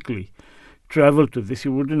physically traveled to this, he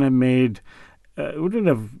wouldn't have made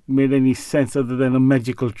any sense other than a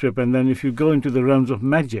magical trip. And then if you go into the realms of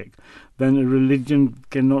magic, then a religion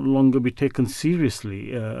can no longer be taken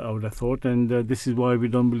seriously, I would have thought. And this is why we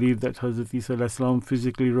don't believe that Hazrat Isa alayhi salam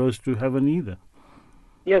physically rose to heaven either.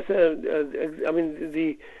 Yes, I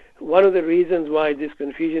mean, one of the reasons why this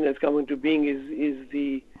confusion has come into being is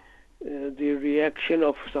the reaction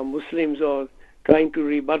of some Muslims, or trying to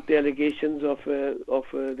rebut the allegations of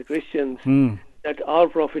the Christians that our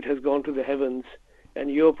Prophet has gone to the heavens and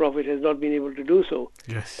your Prophet has not been able to do so.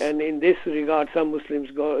 Yes. And in this regard, some Muslims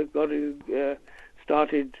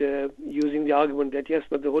started using the argument that yes,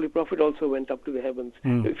 but the Holy Prophet also went up to the heavens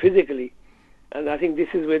physically. And I think this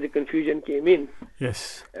is where the confusion came in.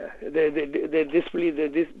 Yes. The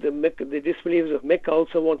disbelievers of Mecca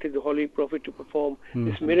also wanted the Holy Prophet to perform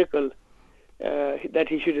this miracle, that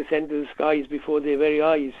he should ascend to the skies before their very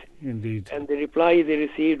eyes. Indeed. And the reply they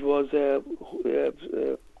received was,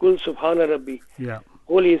 Kul Subhana Rabbi. Yeah.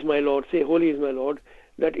 Holy is my Lord, say, Holy is my Lord,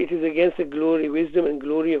 that it is against the glory, wisdom and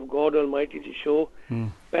glory of God Almighty to show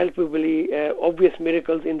palpably obvious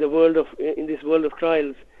miracles in this world of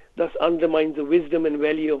trials, thus undermines the wisdom and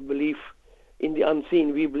value of belief in the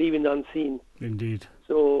unseen. We believe in the unseen. Indeed.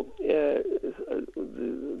 So, Hazrat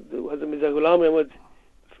Mirza Ghulam Ahmad,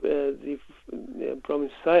 the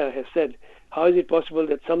promised Messiah, has said, how is it possible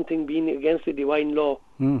that something being against the divine law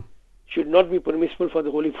should not be permissible for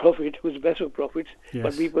the Holy Prophet, who is best of prophets,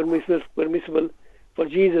 but be permissible for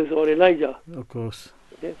Jesus or Elijah? Of course.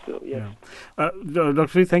 Yes, so, yes. Dr.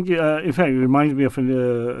 Farid, thank you. In fact, it reminds me of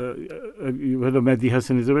Mehdi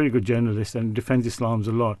Hassan is a very good journalist and defends Islam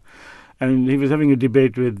a lot. And he was having a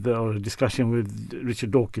debate with, or a discussion with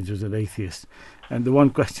Richard Dawkins, who's an atheist. And the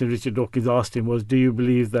one question Richard Dawkins asked him was, do you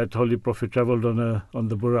believe that Holy Prophet travelled on the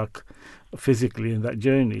Buraq physically in that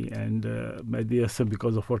journey? And Mehdi Hassan,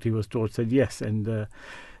 because of what he was told, said yes. And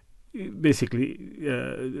basically,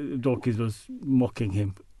 Dawkins was mocking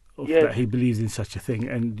him. That he believes in such a thing,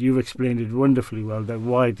 and you've explained it wonderfully well, that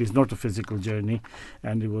why it is not a physical journey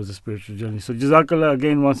and it was a spiritual journey. So Jazakallah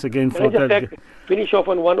once again for that. Finish off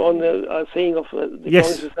on the saying of the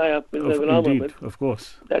Promised Messiah, Mirza Ghulam Ahmad, of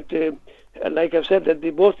course, that like I've said, that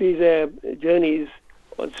both these journeys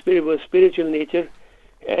on spiritual nature,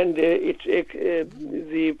 and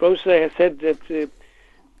the Promised Messiah has said that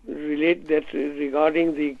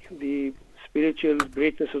regarding the spiritual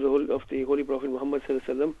greatness of the Holy Prophet Muhammad sallallahu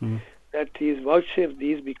alaihi wasallam, that he is vouchsafed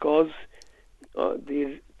these because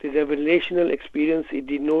the revelational experience it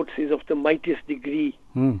denotes is of the mightiest degree.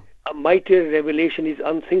 A mightier revelation is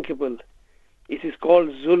unthinkable. It is called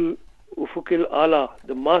Zul Ufukil Ala,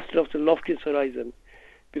 the master of the loftiest horizon,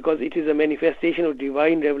 because it is a manifestation of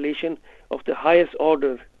divine revelation of the highest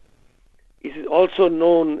order. It is also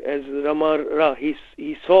known as Ramar Ra. He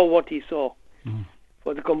saw what he saw.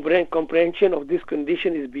 For the comprehension of this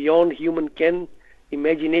condition is beyond human ken,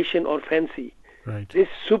 imagination or fancy. Right. This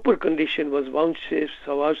super condition was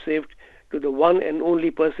vouchsafed to the one and only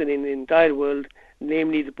person in the entire world,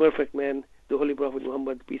 namely the perfect man, the Holy Prophet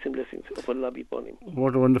Muhammad, peace and blessings of Allah be upon him.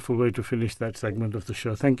 What a wonderful way to finish that segment of the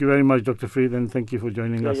show. Thank you very much, Dr. Farid, and thank you for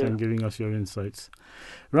joining us and giving us your insights.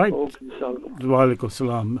 Right. Wa alaikum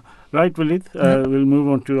salam. Right, Walid, we'll move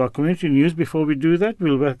on to our community news. Before we do that,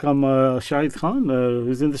 we'll welcome Shahid Khan,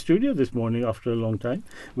 who's in the studio this morning after a long time.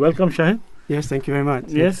 Welcome, Shahid. Yes, thank you very much.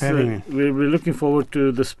 Yes, we're looking forward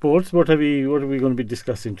to the sports. What are we going to be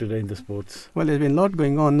discussing today in the sports? Well, there's been a lot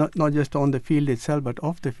going on, not just on the field itself, but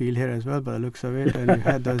off the field here as well, by the looks of it. And we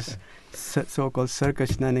had those so-called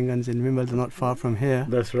circus shenanigans in Wimbledon, not far from here.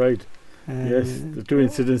 That's right. Yes, the two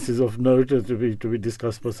incidences of note to be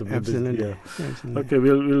discussed possibly. Absolutely. Absolutely. Okay,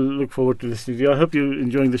 we'll look forward to listening to you. I hope you're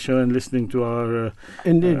enjoying the show and listening to our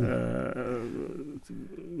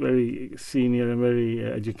very senior and very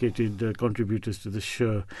educated contributors to the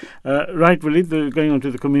show. Right, Walid, going on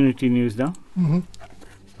to the community news now.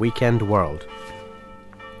 Weekend World.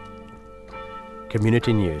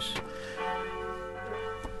 Community news.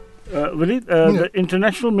 Walid, the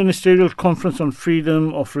International Ministerial Conference on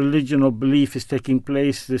Freedom of Religion or Belief is taking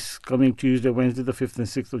place this coming Tuesday, Wednesday, the 5th and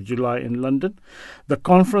 6th of July in London. The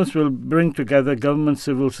conference will bring together government,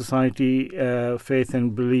 civil society, faith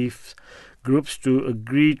and beliefs groups to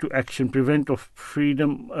agree to action, prevent of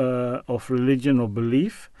freedom of religion or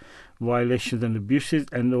belief, violations and abuses,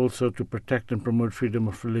 and also to protect and promote freedom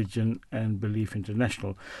of religion and belief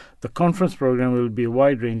international. The conference program will be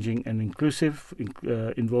wide-ranging and inclusive,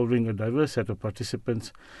 involving a diverse set of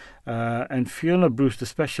participants. And Fiona Bruce, the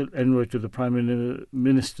special envoy to the Prime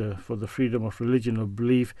Minister for the freedom of religion or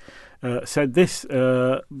belief, said this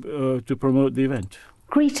to promote the event.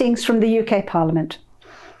 Greetings from the UK Parliament.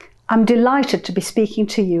 I'm delighted to be speaking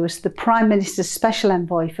to you as the Prime Minister's special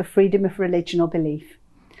envoy for freedom of religion or belief.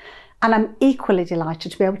 And I'm equally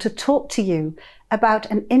delighted to be able to talk to you about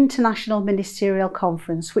an international ministerial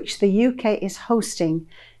conference which the UK is hosting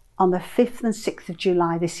on the 5th and 6th of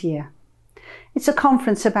July this year. It's a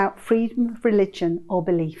conference about freedom of religion or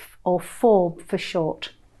belief, or FORB for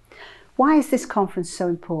short. Why is this conference so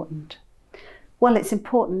important? Well, it's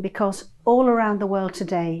important because all around the world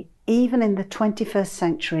today, even in the 21st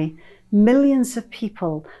century, millions of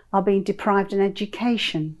people are being deprived an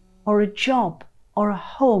education, or a job, or a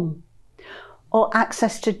home, or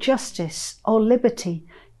access to justice or liberty,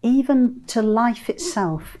 even to life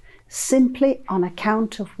itself, simply on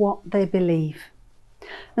account of what they believe.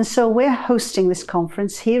 And so we're hosting this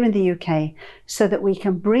conference here in the UK so that we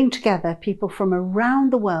can bring together people from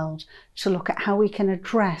around the world to look at how we can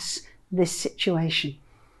address this situation.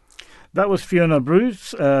 That was Fiona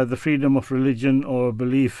Bruce, the Freedom of Religion or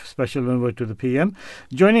Belief Special Envoy to the PM.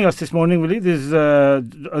 Joining us this morning, Walid, is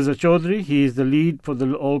Azhar Chaudhry. He is the lead for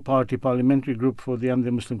the all-party parliamentary group for the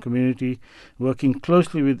Ahmadiyya Muslim community, working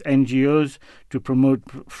closely with NGOs to promote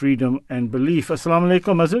freedom and belief. Assalamu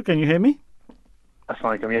alaikum, Azhar. Can you hear me?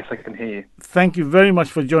 Yes, I can hear you. Thank you very much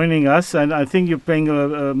for joining us, and I think you're playing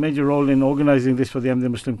a major role in organising this for the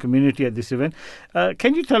Ahmadiyya Muslim community at this event.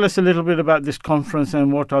 Can you tell us a little bit about this conference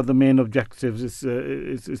and what are the main objectives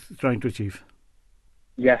it's trying to achieve?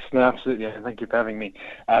 Yes, no, absolutely. Thank you for having me.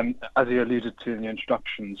 As you alluded to in your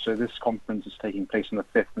introduction, so this conference is taking place on the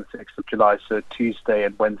 5th and 6th of July, so Tuesday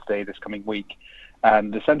and Wednesday this coming week.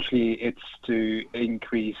 And essentially, it's to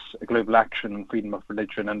increase global action on freedom of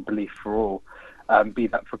religion and belief for all. Be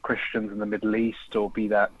that for Christians in the Middle East, or be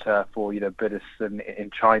that for Buddhists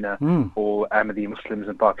in China, or Ahmadi Muslims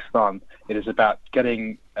in Pakistan. It is about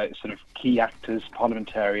getting sort of key actors,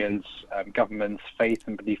 parliamentarians, governments, faith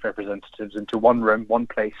and belief representatives into one room, one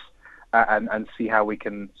place, and see how we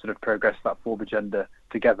can sort of progress that forward agenda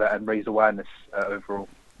together and raise awareness overall.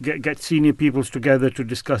 Get senior peoples together to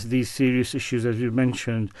discuss these serious issues, as you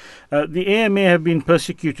mentioned. The AMA have been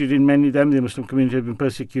persecuted in many, the Muslim community have been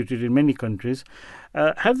persecuted in many countries.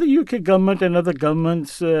 Have the UK government and other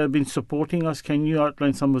governments been supporting us? Can you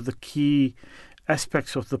outline some of the key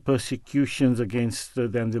aspects of the persecutions against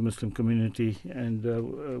the Muslim community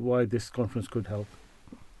and why this conference could help?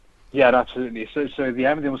 Yeah, absolutely. So the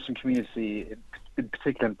Ahmadiyya Muslim community, in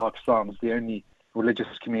particular in Pakistan, is the only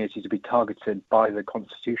religious community to be targeted by the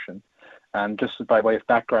constitution. And just by way of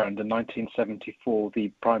background, in 1974,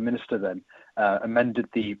 the Prime Minister then amended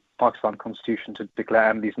the Pakistan constitution to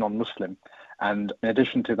declare Ahmadis non-Muslim. And in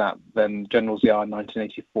addition to that, then General Zia in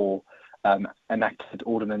 1984 enacted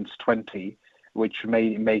Ordinance 20, which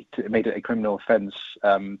made it a criminal offence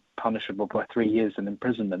punishable by 3 years in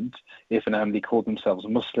imprisonment if an Ahmadi called themselves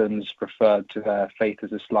Muslims, referred to their faith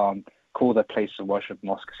as Islam, called their place of worship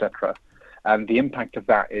mosque, etc. And the impact of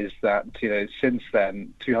that is that, since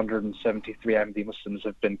then, 273 Ahmadi Muslims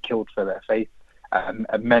have been killed for their faith. And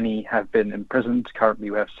many have been imprisoned. Currently,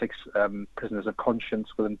 we have 6 prisoners of conscience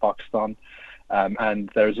within Pakistan. And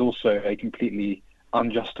there is also a completely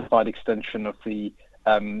unjustified extension of the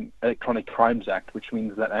Electronic Crimes Act, which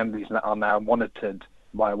means that Ahmadis are now monitored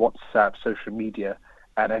via WhatsApp, social media,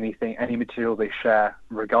 and any material they share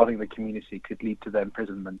regarding the community could lead to their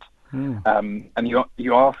imprisonment. And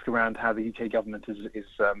you ask around how the UK government is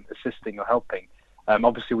assisting or helping.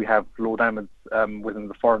 Obviously, we have Lord Ahmed within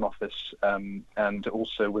the Foreign Office, and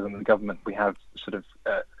also within the government we have sort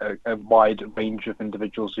of a wide range of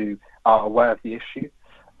individuals who are aware of the issue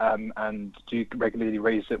and do regularly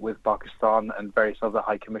raise it with Pakistan and various other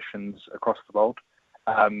high commissions across the world.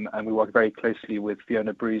 And we work very closely with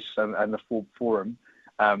Fiona Bruce and the Forum.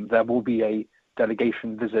 There will be a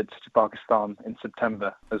delegation visit to Pakistan in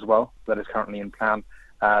September as well, that is currently in plan,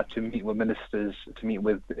 to meet with ministers, to meet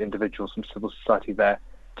with individuals from civil society there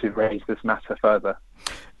to raise this matter further.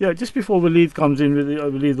 Yeah, just before Walid comes in,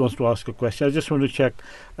 Walid wants to ask a question. I just want to check,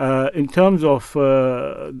 in terms of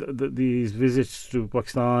these visits to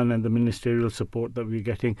Pakistan and the ministerial support that we're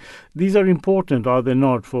getting, these are important, are they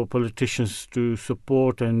not, for politicians to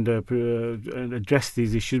support and address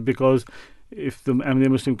these issues? Because if the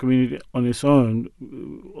Ahmadiyya Muslim community on its own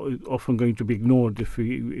is often going to be ignored if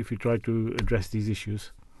we try to address these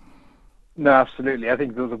issues. No, absolutely. I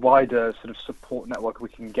think the wider sort of support network we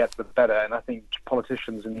can get, the better. And I think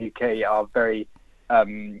politicians in the UK are very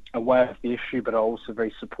aware of the issue, but are also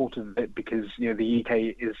very supportive of it because, the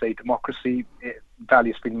UK is a democracy. It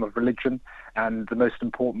values freedom of religion. And the most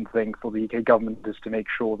important thing for the UK government is to make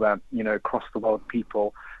sure that, across the world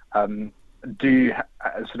people do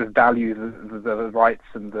sort of value the rights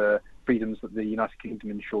and the freedoms that the United Kingdom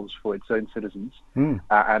ensures for its own citizens.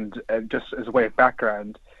 And just as a way of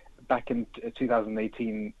background, back in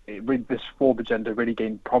 2018, this Forbes agenda really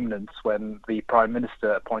gained prominence when the Prime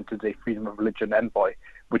Minister appointed a freedom of religion envoy,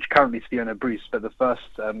 which currently is Fiona Bruce, but the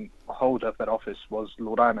first holder of that office was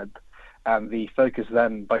Lord Ahmed. And the focus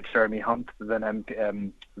then by Jeremy Hunt, the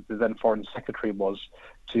then Foreign Secretary, was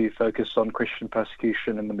to focus on Christian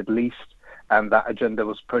persecution in the Middle East. And that agenda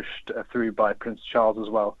was pushed through by Prince Charles as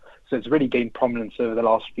well. So it's really gained prominence over the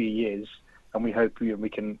last few years, and we hope we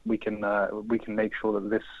can make sure that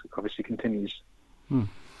this obviously continues.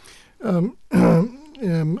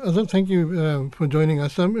 Azhar, thank you for joining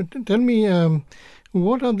us. Tell me,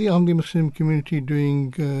 what are the Ahmadi Muslim community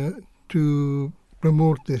doing to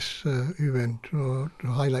promote this event or to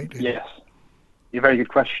highlight it? Yes. A very good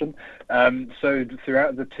question. So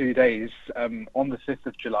throughout the 2 days, on the 5th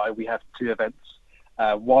of July, we have 2 events.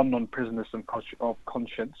 One on prisoners of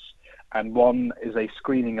conscience, and one is a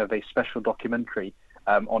screening of a special documentary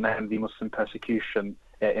on Ahmadi Muslim persecution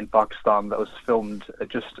in Pakistan that was filmed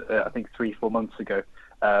just, I think, 3-4 months ago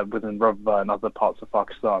within Rabwa and other parts of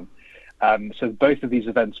Pakistan. So both of these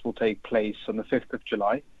events will take place on the 5th of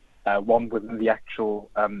July, one within the actual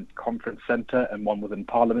conference centre and one within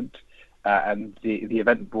Parliament. And the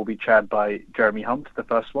event will be chaired by Jeremy Hunt, the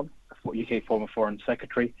first one, UK former Foreign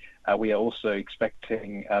Secretary. We are also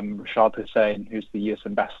expecting Rashad Hussain, who's the US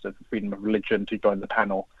Ambassador for Freedom of Religion, to join the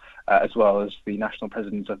panel, as well as the National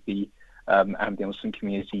President of the Ahmadi Muslim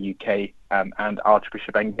Community UK and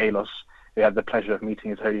Archbishop Angelos, who had the pleasure of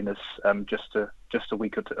meeting His Holiness just a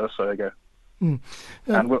week or so ago. And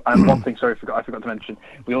one thing, sorry, I forgot to mention,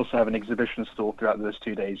 we also have an exhibition stall throughout those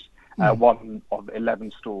 2 days, one of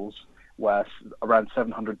 11 stalls, where around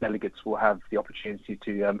 700 delegates will have the opportunity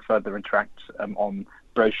to further interact on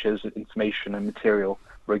brochures, information and material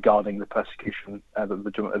regarding the persecution that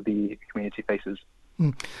the community faces.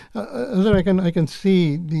 I can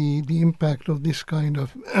see the impact of this kind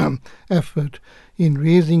of effort in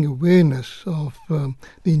raising awareness of the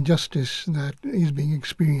injustice that is being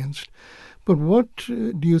experienced. But what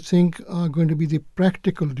do you think are going to be the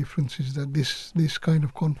practical differences that this kind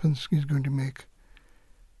of conference is going to make?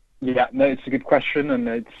 Yeah, no, it's a good question, and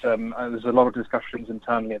it's there's a lot of discussions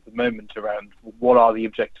internally at the moment around what are the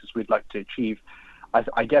objectives we'd like to achieve.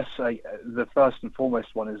 I guess the first and foremost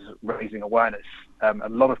one is raising awareness. A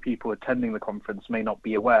lot of people attending the conference may not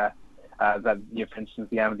be aware that, for instance,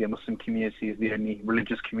 the Ahmadiyya Muslim community is the only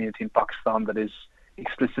religious community in Pakistan that is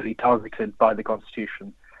explicitly targeted by the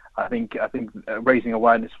constitution. I think raising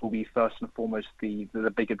awareness will be first and foremost the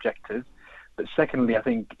big objective. But secondly, I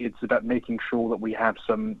think it's about making sure that we have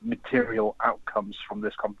some material outcomes from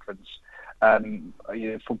this conference.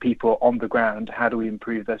 For people on the ground, how do we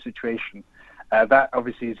improve their situation? That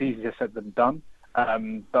obviously is easier said than done,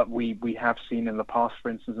 but we have seen in the past, for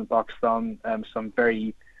instance, in Pakistan, some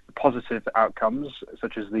very positive outcomes,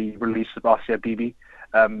 such as the release of Asia Bibi,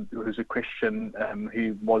 who's a Christian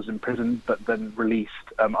who was imprisoned but then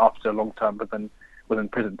released after a long term, but then within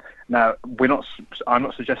prison. Now, I'm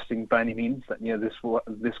not suggesting by any means that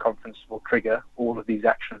this conference will trigger all of these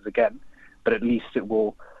actions again, but at least it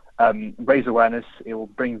will raise awareness. It will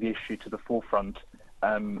bring the issue to the forefront.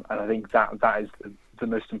 And I think that is the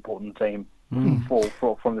most important aim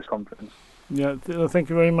from this conference. Yeah, thank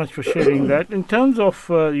you very much for sharing that. In terms of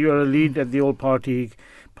you are a lead at the all-party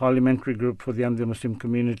parliamentary group for the Ahmadiyya Muslim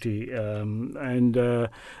community, and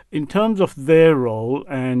in terms of their role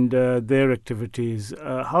and their activities,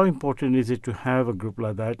 how important is it to have a group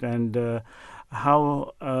like that, and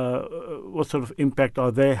what sort of impact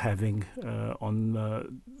are they having on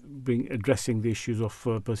addressing the issues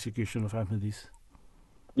of persecution of Ahmadis?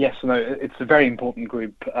 Yes, no, it's a very important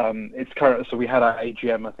group. It's current. So we had our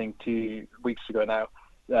AGM, I think, 2 weeks ago now,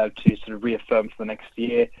 to sort of reaffirm for the next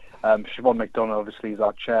year. Siobhan McDonough obviously is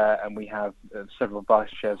our chair, and we have several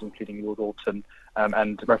vice chairs, including Lord Alton,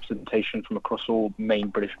 and representation from across all main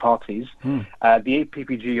British parties. The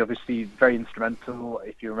APPG obviously very instrumental.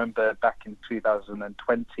 If you remember, back in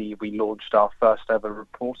 2020, we launched our first ever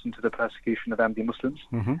report into the persecution of Ahmadi Muslims,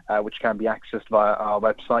 which can be accessed via our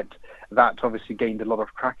website. That obviously gained a lot of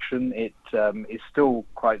traction. It is still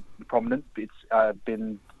quite prominent. It's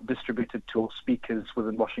been distributed to all speakers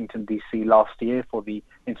within Washington, D.C. last year for the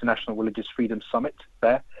International Religious Freedom Summit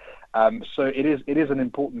there. So it is an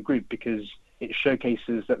important group because it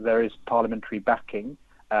showcases that there is parliamentary backing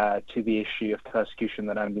to the issue of persecution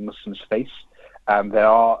that Ahmadi Muslims face. There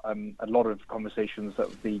are a lot of conversations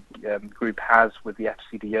that the group has with the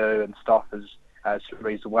FCDO and staffers to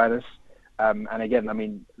raise awareness. And again, I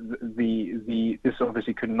mean, this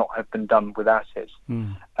obviously could not have been done without it.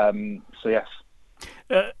 So yes.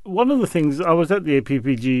 One of the things, I was at the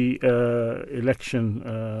APPG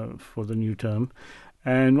election for the new term,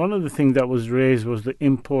 and one of the things that was raised was the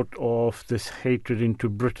import of this hatred into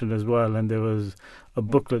Britain as well. And there was a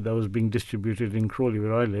booklet that was being distributed in Crawley,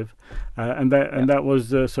 where I live, and that was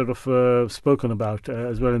sort of spoken about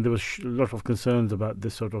as well. And there was a lot of concerns about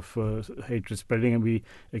this sort of hatred spreading, and we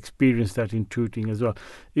experienced that in Tooting as well.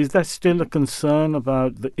 Is that still a concern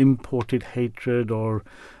about the imported hatred or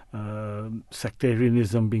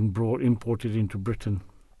sectarianism being imported into Britain?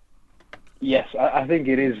 Yes, I think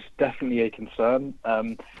it is definitely a concern.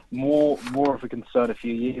 More of a concern a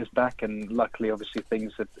few years back, and luckily, obviously,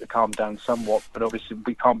 things have calmed down somewhat. But obviously,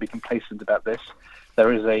 we can't be complacent about this.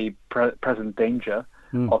 There is a present danger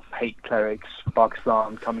of hate clerics from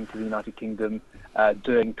Pakistan coming to the United Kingdom,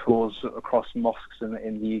 doing tours across mosques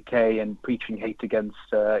in the UK and preaching hate against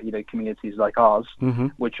communities like ours,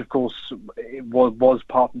 which of course was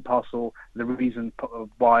part and parcel the reason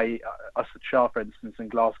why Asad Shah, for instance, in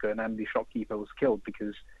Glasgow, an Ahmadi shopkeeper, was killed,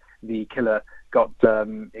 because the killer got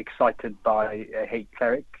excited by a hate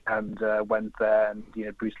cleric and went there and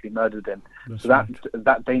brutally murdered him. That's so right.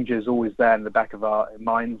 that danger is always there in the back of our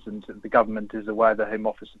minds, and the government is aware. The Home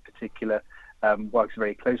Office in particular works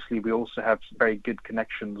very closely. We also have very good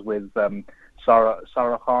connections with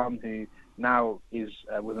Sarah Khan, who now is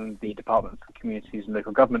within the Department for Communities and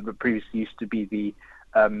Local Government, but previously used to be the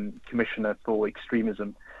Commissioner for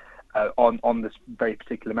Extremism on this very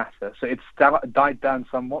particular matter. So it's died down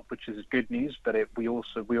somewhat, which is good news, but we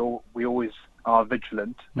always are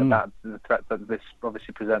vigilant about the threat that this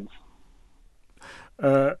obviously presents.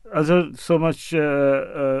 Azhar, so much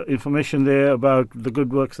information there about the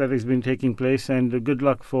good works that has been taking place, and good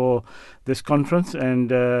luck for this conference,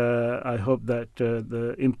 and I hope that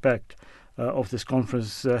the impact of this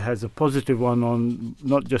conference has a positive one on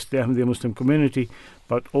not just the Ahmadiyya Muslim community,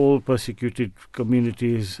 but all persecuted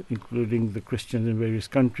communities, including the Christians in various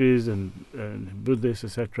countries and Buddhists,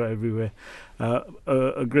 etc., everywhere.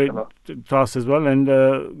 A great task as well, and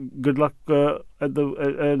good luck at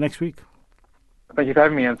the next week. Thank you for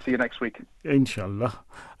having me, and see you next week. Inshallah.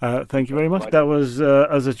 Thank you very much. That was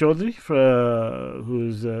Azhar Chaudhry,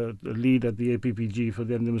 who's the lead at the APPG for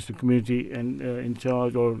the Ahmadiyya Muslim community and in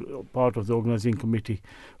charge or part of the organising committee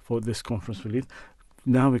for this conference release.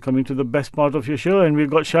 Now we're coming to the best part of your show, and we've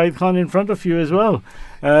got Shahid Khan in front of you as well.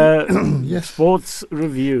 Yes. Sports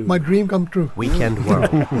Review. My dream come true. Weekend World.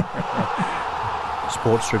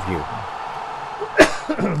 Sports Review.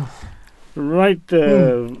 Right,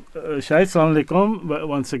 Shahid, Assalamu alaikum.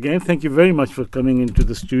 Once again, thank you very much for coming into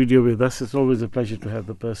the studio with us. It's always a pleasure to have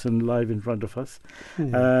the person live in front of us.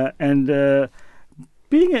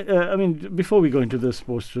 Being, before we go into the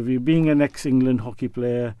sports review, being an ex-England hockey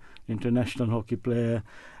player, international hockey player,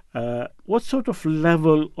 what sort of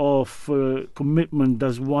level of commitment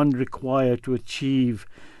does one require to achieve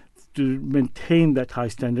to maintain that high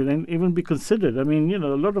standard and even be considered? I mean, a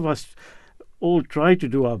lot of us all try to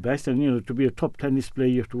do our best, and to be a top tennis player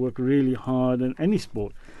you have to work really hard in any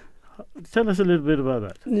sport. Tell us a little bit about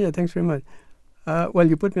that. Yeah, thanks very much. Well,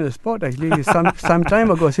 you put me on the spot actually some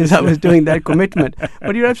time ago, since I was doing that commitment.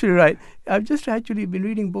 But you're absolutely right. I've just actually been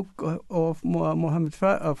reading a book of Mohammed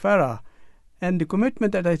Farah, and the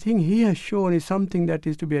commitment that I think he has shown is something that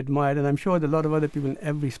is to be admired, and I'm sure that a lot of other people in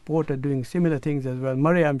every sport are doing similar things as well.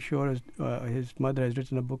 Murray, I'm sure, his mother has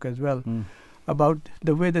written a book as well about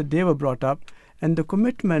the way that they were brought up and the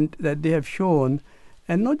commitment that they have shown,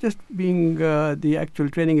 and not just being the actual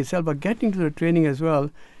training itself, but getting to the training as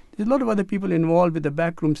well. There's a lot of other people involved with the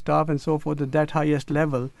backroom staff and so forth at that highest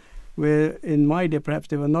level, where in my day perhaps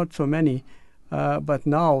there were not so many, but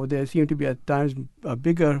now there seem to be at times a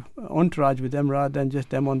bigger entourage with them rather than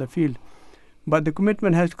just them on the field. But the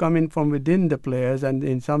commitment has to come in from within the players, and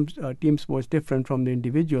in some team sports different from the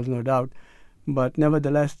individuals, no doubt. But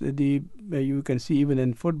nevertheless, you can see even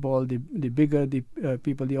in football, the bigger the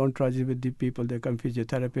people, the entourage with the people, they come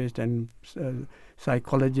physiotherapists and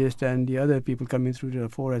psychologists and the other people coming through to the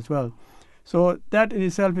fore as well. So that in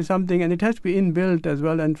itself is something, and it has to be inbuilt as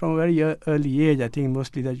well. And from a very early age, I think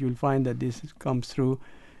mostly that you'll find that this comes through,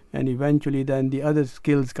 and eventually then the other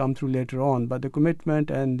skills come through later on. But the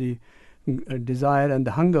commitment and the desire and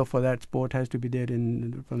the hunger for that sport has to be there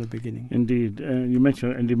from the beginning. Indeed. You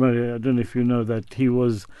mentioned Andy Murray. I don't know if you know that he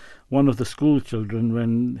was one of the school children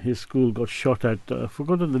when his school got shot at. I've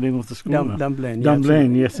forgotten the name of the school. Dunblane.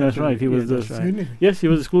 Dunblane. Yes, that's right. He was right. Yes, he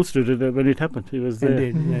was a school student when it happened. He was there,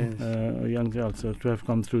 Indeed, yes. a young child. So to have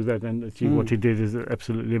come through that and achieve what he did is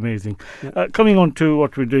absolutely amazing. Yeah. Coming on to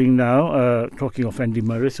what we're doing now, talking of Andy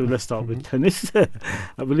Murray. So let's start with tennis. I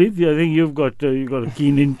think you've got a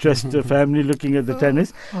keen interest, family looking at the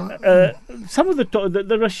tennis. Some of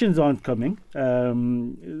the Russians aren't coming.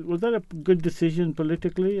 Was that a good decision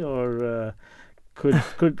politically, or could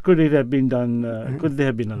it have been done? Could they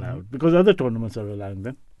have been allowed? Because other tournaments are allowing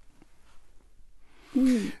them.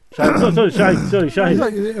 Sorry.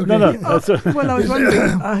 No. Well, I was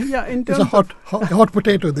wondering. In terms it's a hot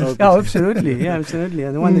potato. This. Okay. Oh, absolutely. Yeah, absolutely.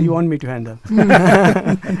 And the one that you want me to handle.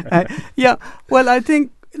 Well, I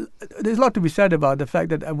think there's a lot to be said about the fact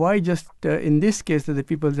that why just in this case that the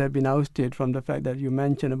peoples have been ousted from the fact that you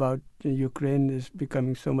mentioned about Ukraine is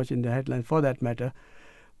becoming so much in the headlines for that matter.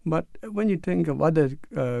 But when you think of other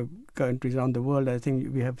countries around the world, I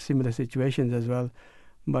think we have similar situations as well.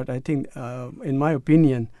 But I think, in my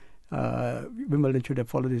opinion, Wimbledon should have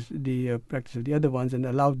followed the practice of the other ones and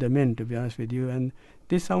allowed them in, to be honest with you. And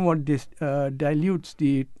this somewhat dilutes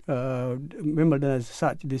the Wimbledon as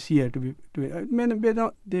such this year. They may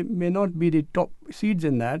not be the top seeds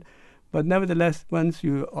in that, but nevertheless, once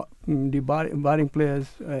you barring players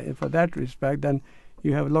for that respect, then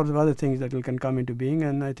you have lots of other things that can come into being,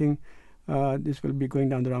 and I think this will be going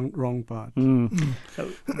down the wrong path.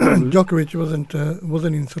 Djokovic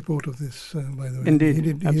wasn't in support of this, by the way. Indeed, he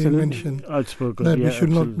did mention that we should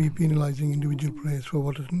not be penalising individual players for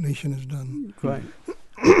what a nation has done. Right.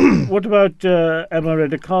 What about Emma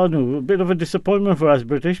Raducanu? A bit of a disappointment for us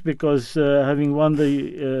British, because having won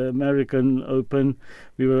the American Open,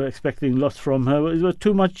 we were expecting lots from her. It was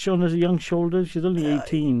too much on her young shoulders. She's only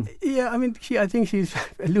 18. I mean, I think she's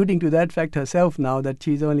alluding to that fact herself now, that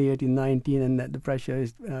she's only 18, 19, and that the pressure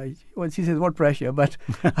is. She says, "What pressure?" But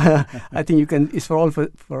I think it's for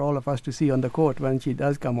all of us to see on the court when she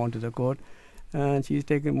does come onto the court. And she's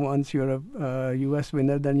taken, once you're a US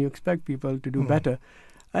winner, then you expect people to do better.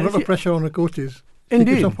 A lot of pressure on the coaches. Indeed.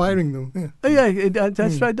 She keeps on firing them.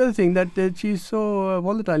 That's right. The other thing, that she's so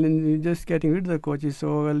volatile in just getting rid of the coaches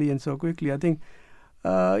so early and so quickly. I think,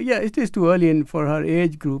 it is too early for her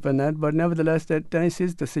age group and that, but nevertheless, that tennis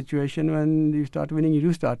is the situation. When you start winning, you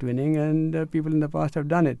do start winning, and people in the past have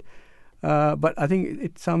done it. But I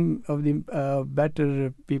think some of the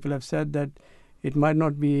better people have said that we might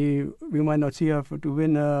not see her to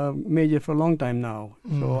win a major for a long time now.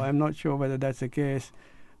 So I'm not sure whether that's the case.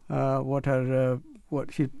 What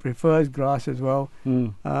she prefers grass as well.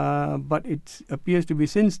 But it appears to be,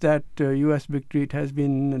 since that US victory, it has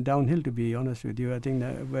been downhill, to be honest with you. I think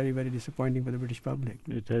that very, very disappointing for the British public.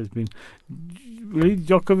 It has been.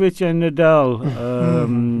 Djokovic and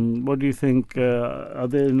Nadal, what do you think? Are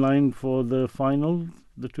they in line for the final?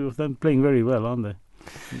 The two of them playing very well, aren't they?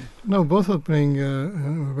 No, both are playing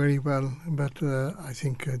very well, but I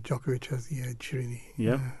think Djokovic has the edge, really,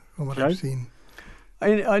 from what I've seen.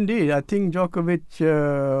 Indeed, I think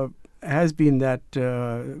Djokovic has been that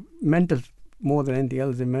mental, more than anything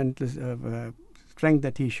else, the mental strength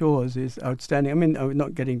that he shows is outstanding. I mean, I'm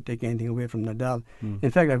not taking anything away from Nadal. In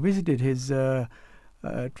fact, I visited his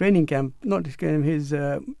training camp, his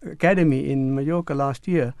academy in Mallorca last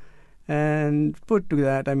year, and put to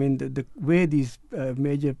that, I mean, the way these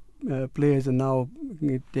major players are now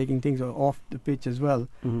taking things off the pitch as well,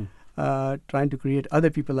 trying to create other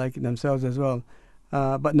people like themselves as well.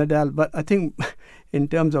 But I think in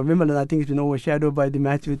terms of Wimbledon, I think it's been overshadowed by the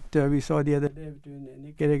match we saw the other day between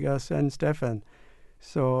Nick Kyrgios and Stefan.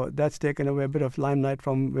 So that's taken away a bit of limelight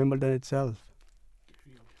from Wimbledon itself.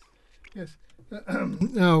 Yes.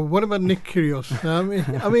 Now, what about Nick Kyrgios?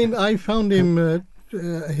 I mean, I found him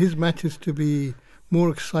his matches to be more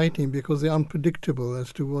exciting because they're unpredictable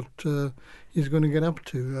as to what he's going to get up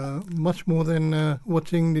to, much more than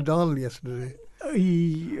watching Nadal yesterday.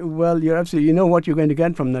 Well, you're absolutely. You know what you're going to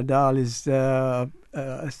get from Nadal is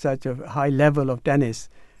such a high level of tennis.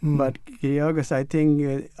 But Kyrgios, I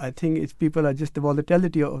think it's people are just the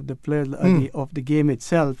volatility of the players of the game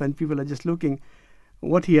itself, and people are just looking.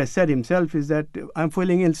 What he has said himself is that I'm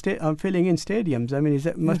filling in stadiums. I mean,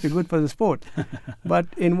 it must be good for the sport. But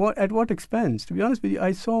at what expense? To be honest with you,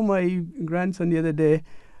 I saw my grandson the other day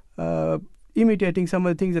imitating some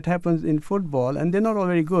of the things that happens in football, and they're not all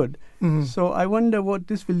very good. So I wonder what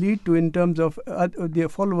this will lead to in terms of the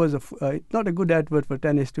followers of. Not a good advert for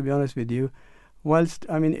tennis, to be honest with you. Whilst,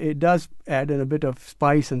 I mean, it does add in a bit of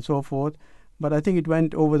spice and so forth, but I think it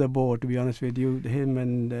went over the board, to be honest with you, him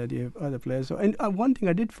and the other players. So, and one thing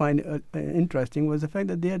I did find interesting was the fact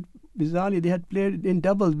that they had played in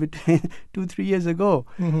doubles between 2-3 years ago.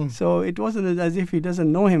 So it wasn't as if he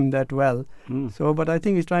doesn't know him that well. So, but I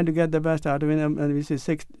think he's trying to get the best out of him, and this is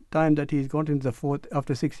the 6th time that he's gotten to the 4th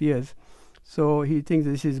after 6 years. So he thinks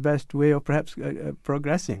this is his best way of perhaps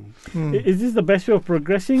progressing. Is this the best way of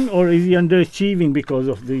progressing, or is he underachieving because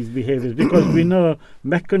of these behaviours? Because we know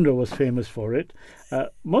McEnroe was famous for it.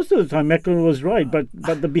 Most of the time McEnroe was right, but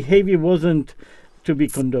the behaviour wasn't to be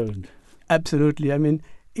condoned. Absolutely. I mean,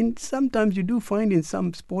 sometimes you do find in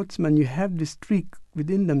some sportsmen you have this streak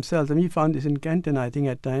within themselves. I mean, you found this in Kenton, I think,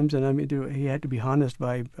 at times, and I mean, he had to be harnessed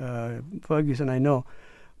by Ferguson, I know.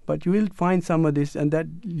 But you will find some of this, and that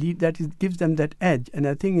gives them that edge. And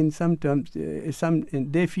I think in some terms,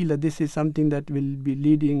 they feel that this is something that will be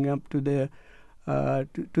leading up to their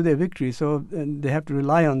victory. So they have to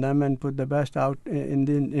rely on them and put the best out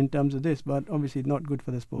in terms of this. But obviously, not good for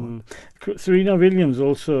the sport. Serena Williams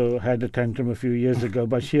also had a tantrum a few years ago,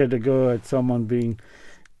 but she had to go at someone being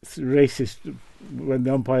racist when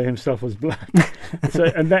the umpire himself was black.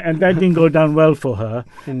 and that didn't go down well for her.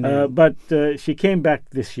 But she came back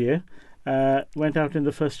this year, went out in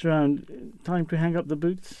the first round. Time to hang up the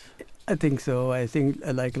boots? I think so. I think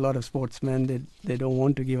like a lot of sportsmen, they don't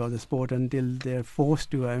want to give up the sport until they're forced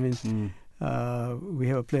to. I mean, we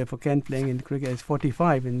have a player for Kent playing in cricket. He's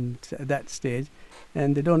 45 at that stage,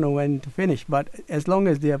 and they don't know when to finish. But as long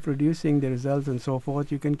as they are producing the results and so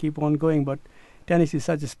forth, you can keep on going. But tennis is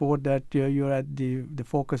such a sport that you're at the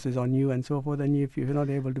focus is on you and so forth, and if you're not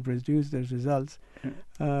able to produce those results,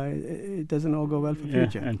 it doesn't all go well for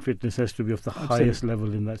future. And fitness has to be of the highest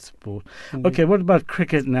level in that sport. Okay, what about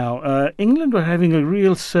cricket now? England were having a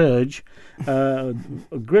real surge, a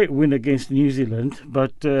great win against New Zealand,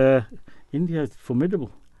 but India is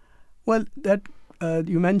formidable. Well, that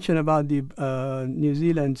you mentioned about the New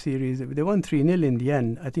Zealand series. They won 3-0 in the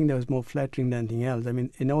end. I think that was more flattering than anything else. I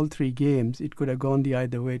mean, in all three games, it could have gone the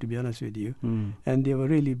either way, to be honest with you. And they were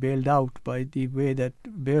really bailed out by the way that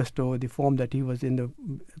Bairstow, the form that he was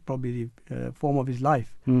in, probably the form of his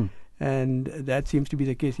life. And that seems to be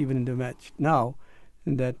the case even in the match now,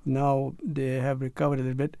 that now they have recovered a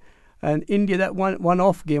little bit. And India, that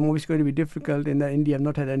one-off game was going to be difficult in that India have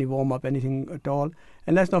not had any warm-up, anything at all.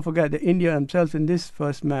 And let's not forget that India themselves in this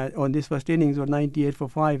first match, or in this first innings, were 98 for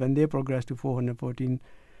 5, and they progressed to 414.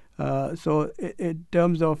 So in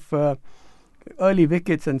terms of early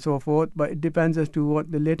wickets and so forth, but it depends as to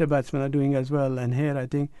what the later batsmen are doing as well. And here, I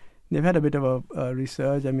think they've had a bit of a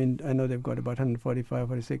resurge. I mean, I know they've got about 145,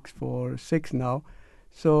 46 for 6 now.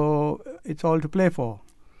 So it's all to play for.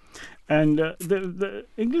 And the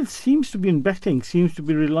England seems to be in batting, seems to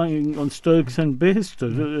be relying on Stokes and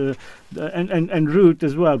Bairstow and Root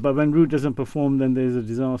as well. But when Root doesn't perform, then there's a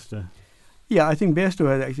disaster. Yeah, I think Bairstow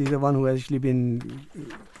has actually the one who has actually been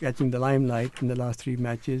catching the limelight in the last 3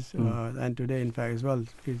 matches, and today, in fact, as well.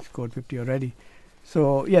 He's scored 50 already.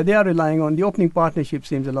 So, yeah, they are relying on the opening partnership.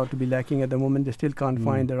 Seems a lot to be lacking at the moment. They still can't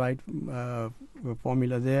find the right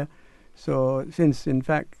formula there. So since, in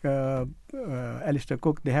fact, Alistair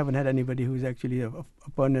Cook, they haven't had anybody who's actually a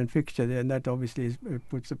permanent fixture there, and that obviously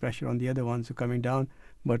puts the pressure on the other ones who are coming down.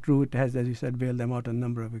 But Root has, as you said, bailed them out on a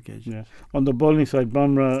number of occasions. Yeah. On the bowling side,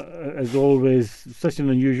 Bumrah, as always, such an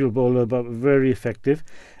unusual bowler, but very effective.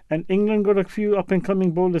 And England got a few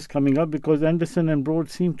up-and-coming bowlers coming up because Anderson and Broad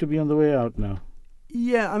seem to be on the way out now.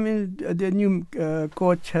 Yeah, I mean, the new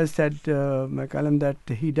coach has said, McCallum, that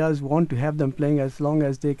he does want to have them playing as long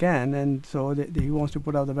as they can, and so he wants to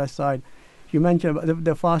put out the best side. You mentioned about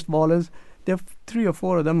the fast bowlers. There are 3 or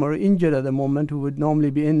 4 of them are injured at the moment who would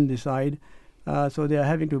normally be in the side. So they are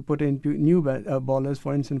having to put in new bowlers.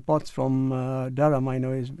 For instance, Potts from Durham, I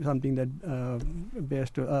know, is something that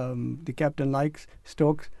the captain likes,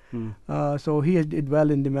 Stokes. So he did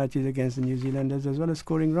well in the matches against the New Zealanders, as well as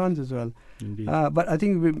scoring runs as well. But I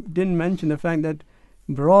think we didn't mention the fact that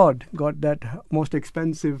Broad got that most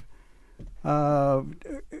expensive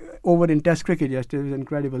over in Test cricket yesterday. It was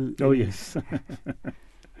incredible. Oh, yes.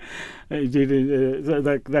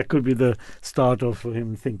 That could be the start of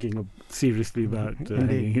him thinking seriously about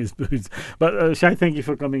hanging his boots. But Shai, thank you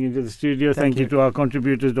for coming into the studio. Thank you to our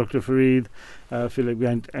contributors, Dr. Fareed, Philip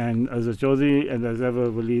Gant and Azhar Chaudhry, and as ever,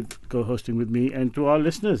 Waleed co-hosting with me, and to our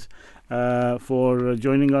listeners for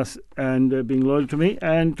joining us and being loyal to me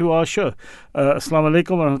and to our show. Assalamu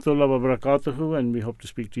alaikum wa rahmatullahi wa barakatuhu, and we hope to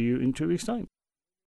speak to you in 2 weeks' time.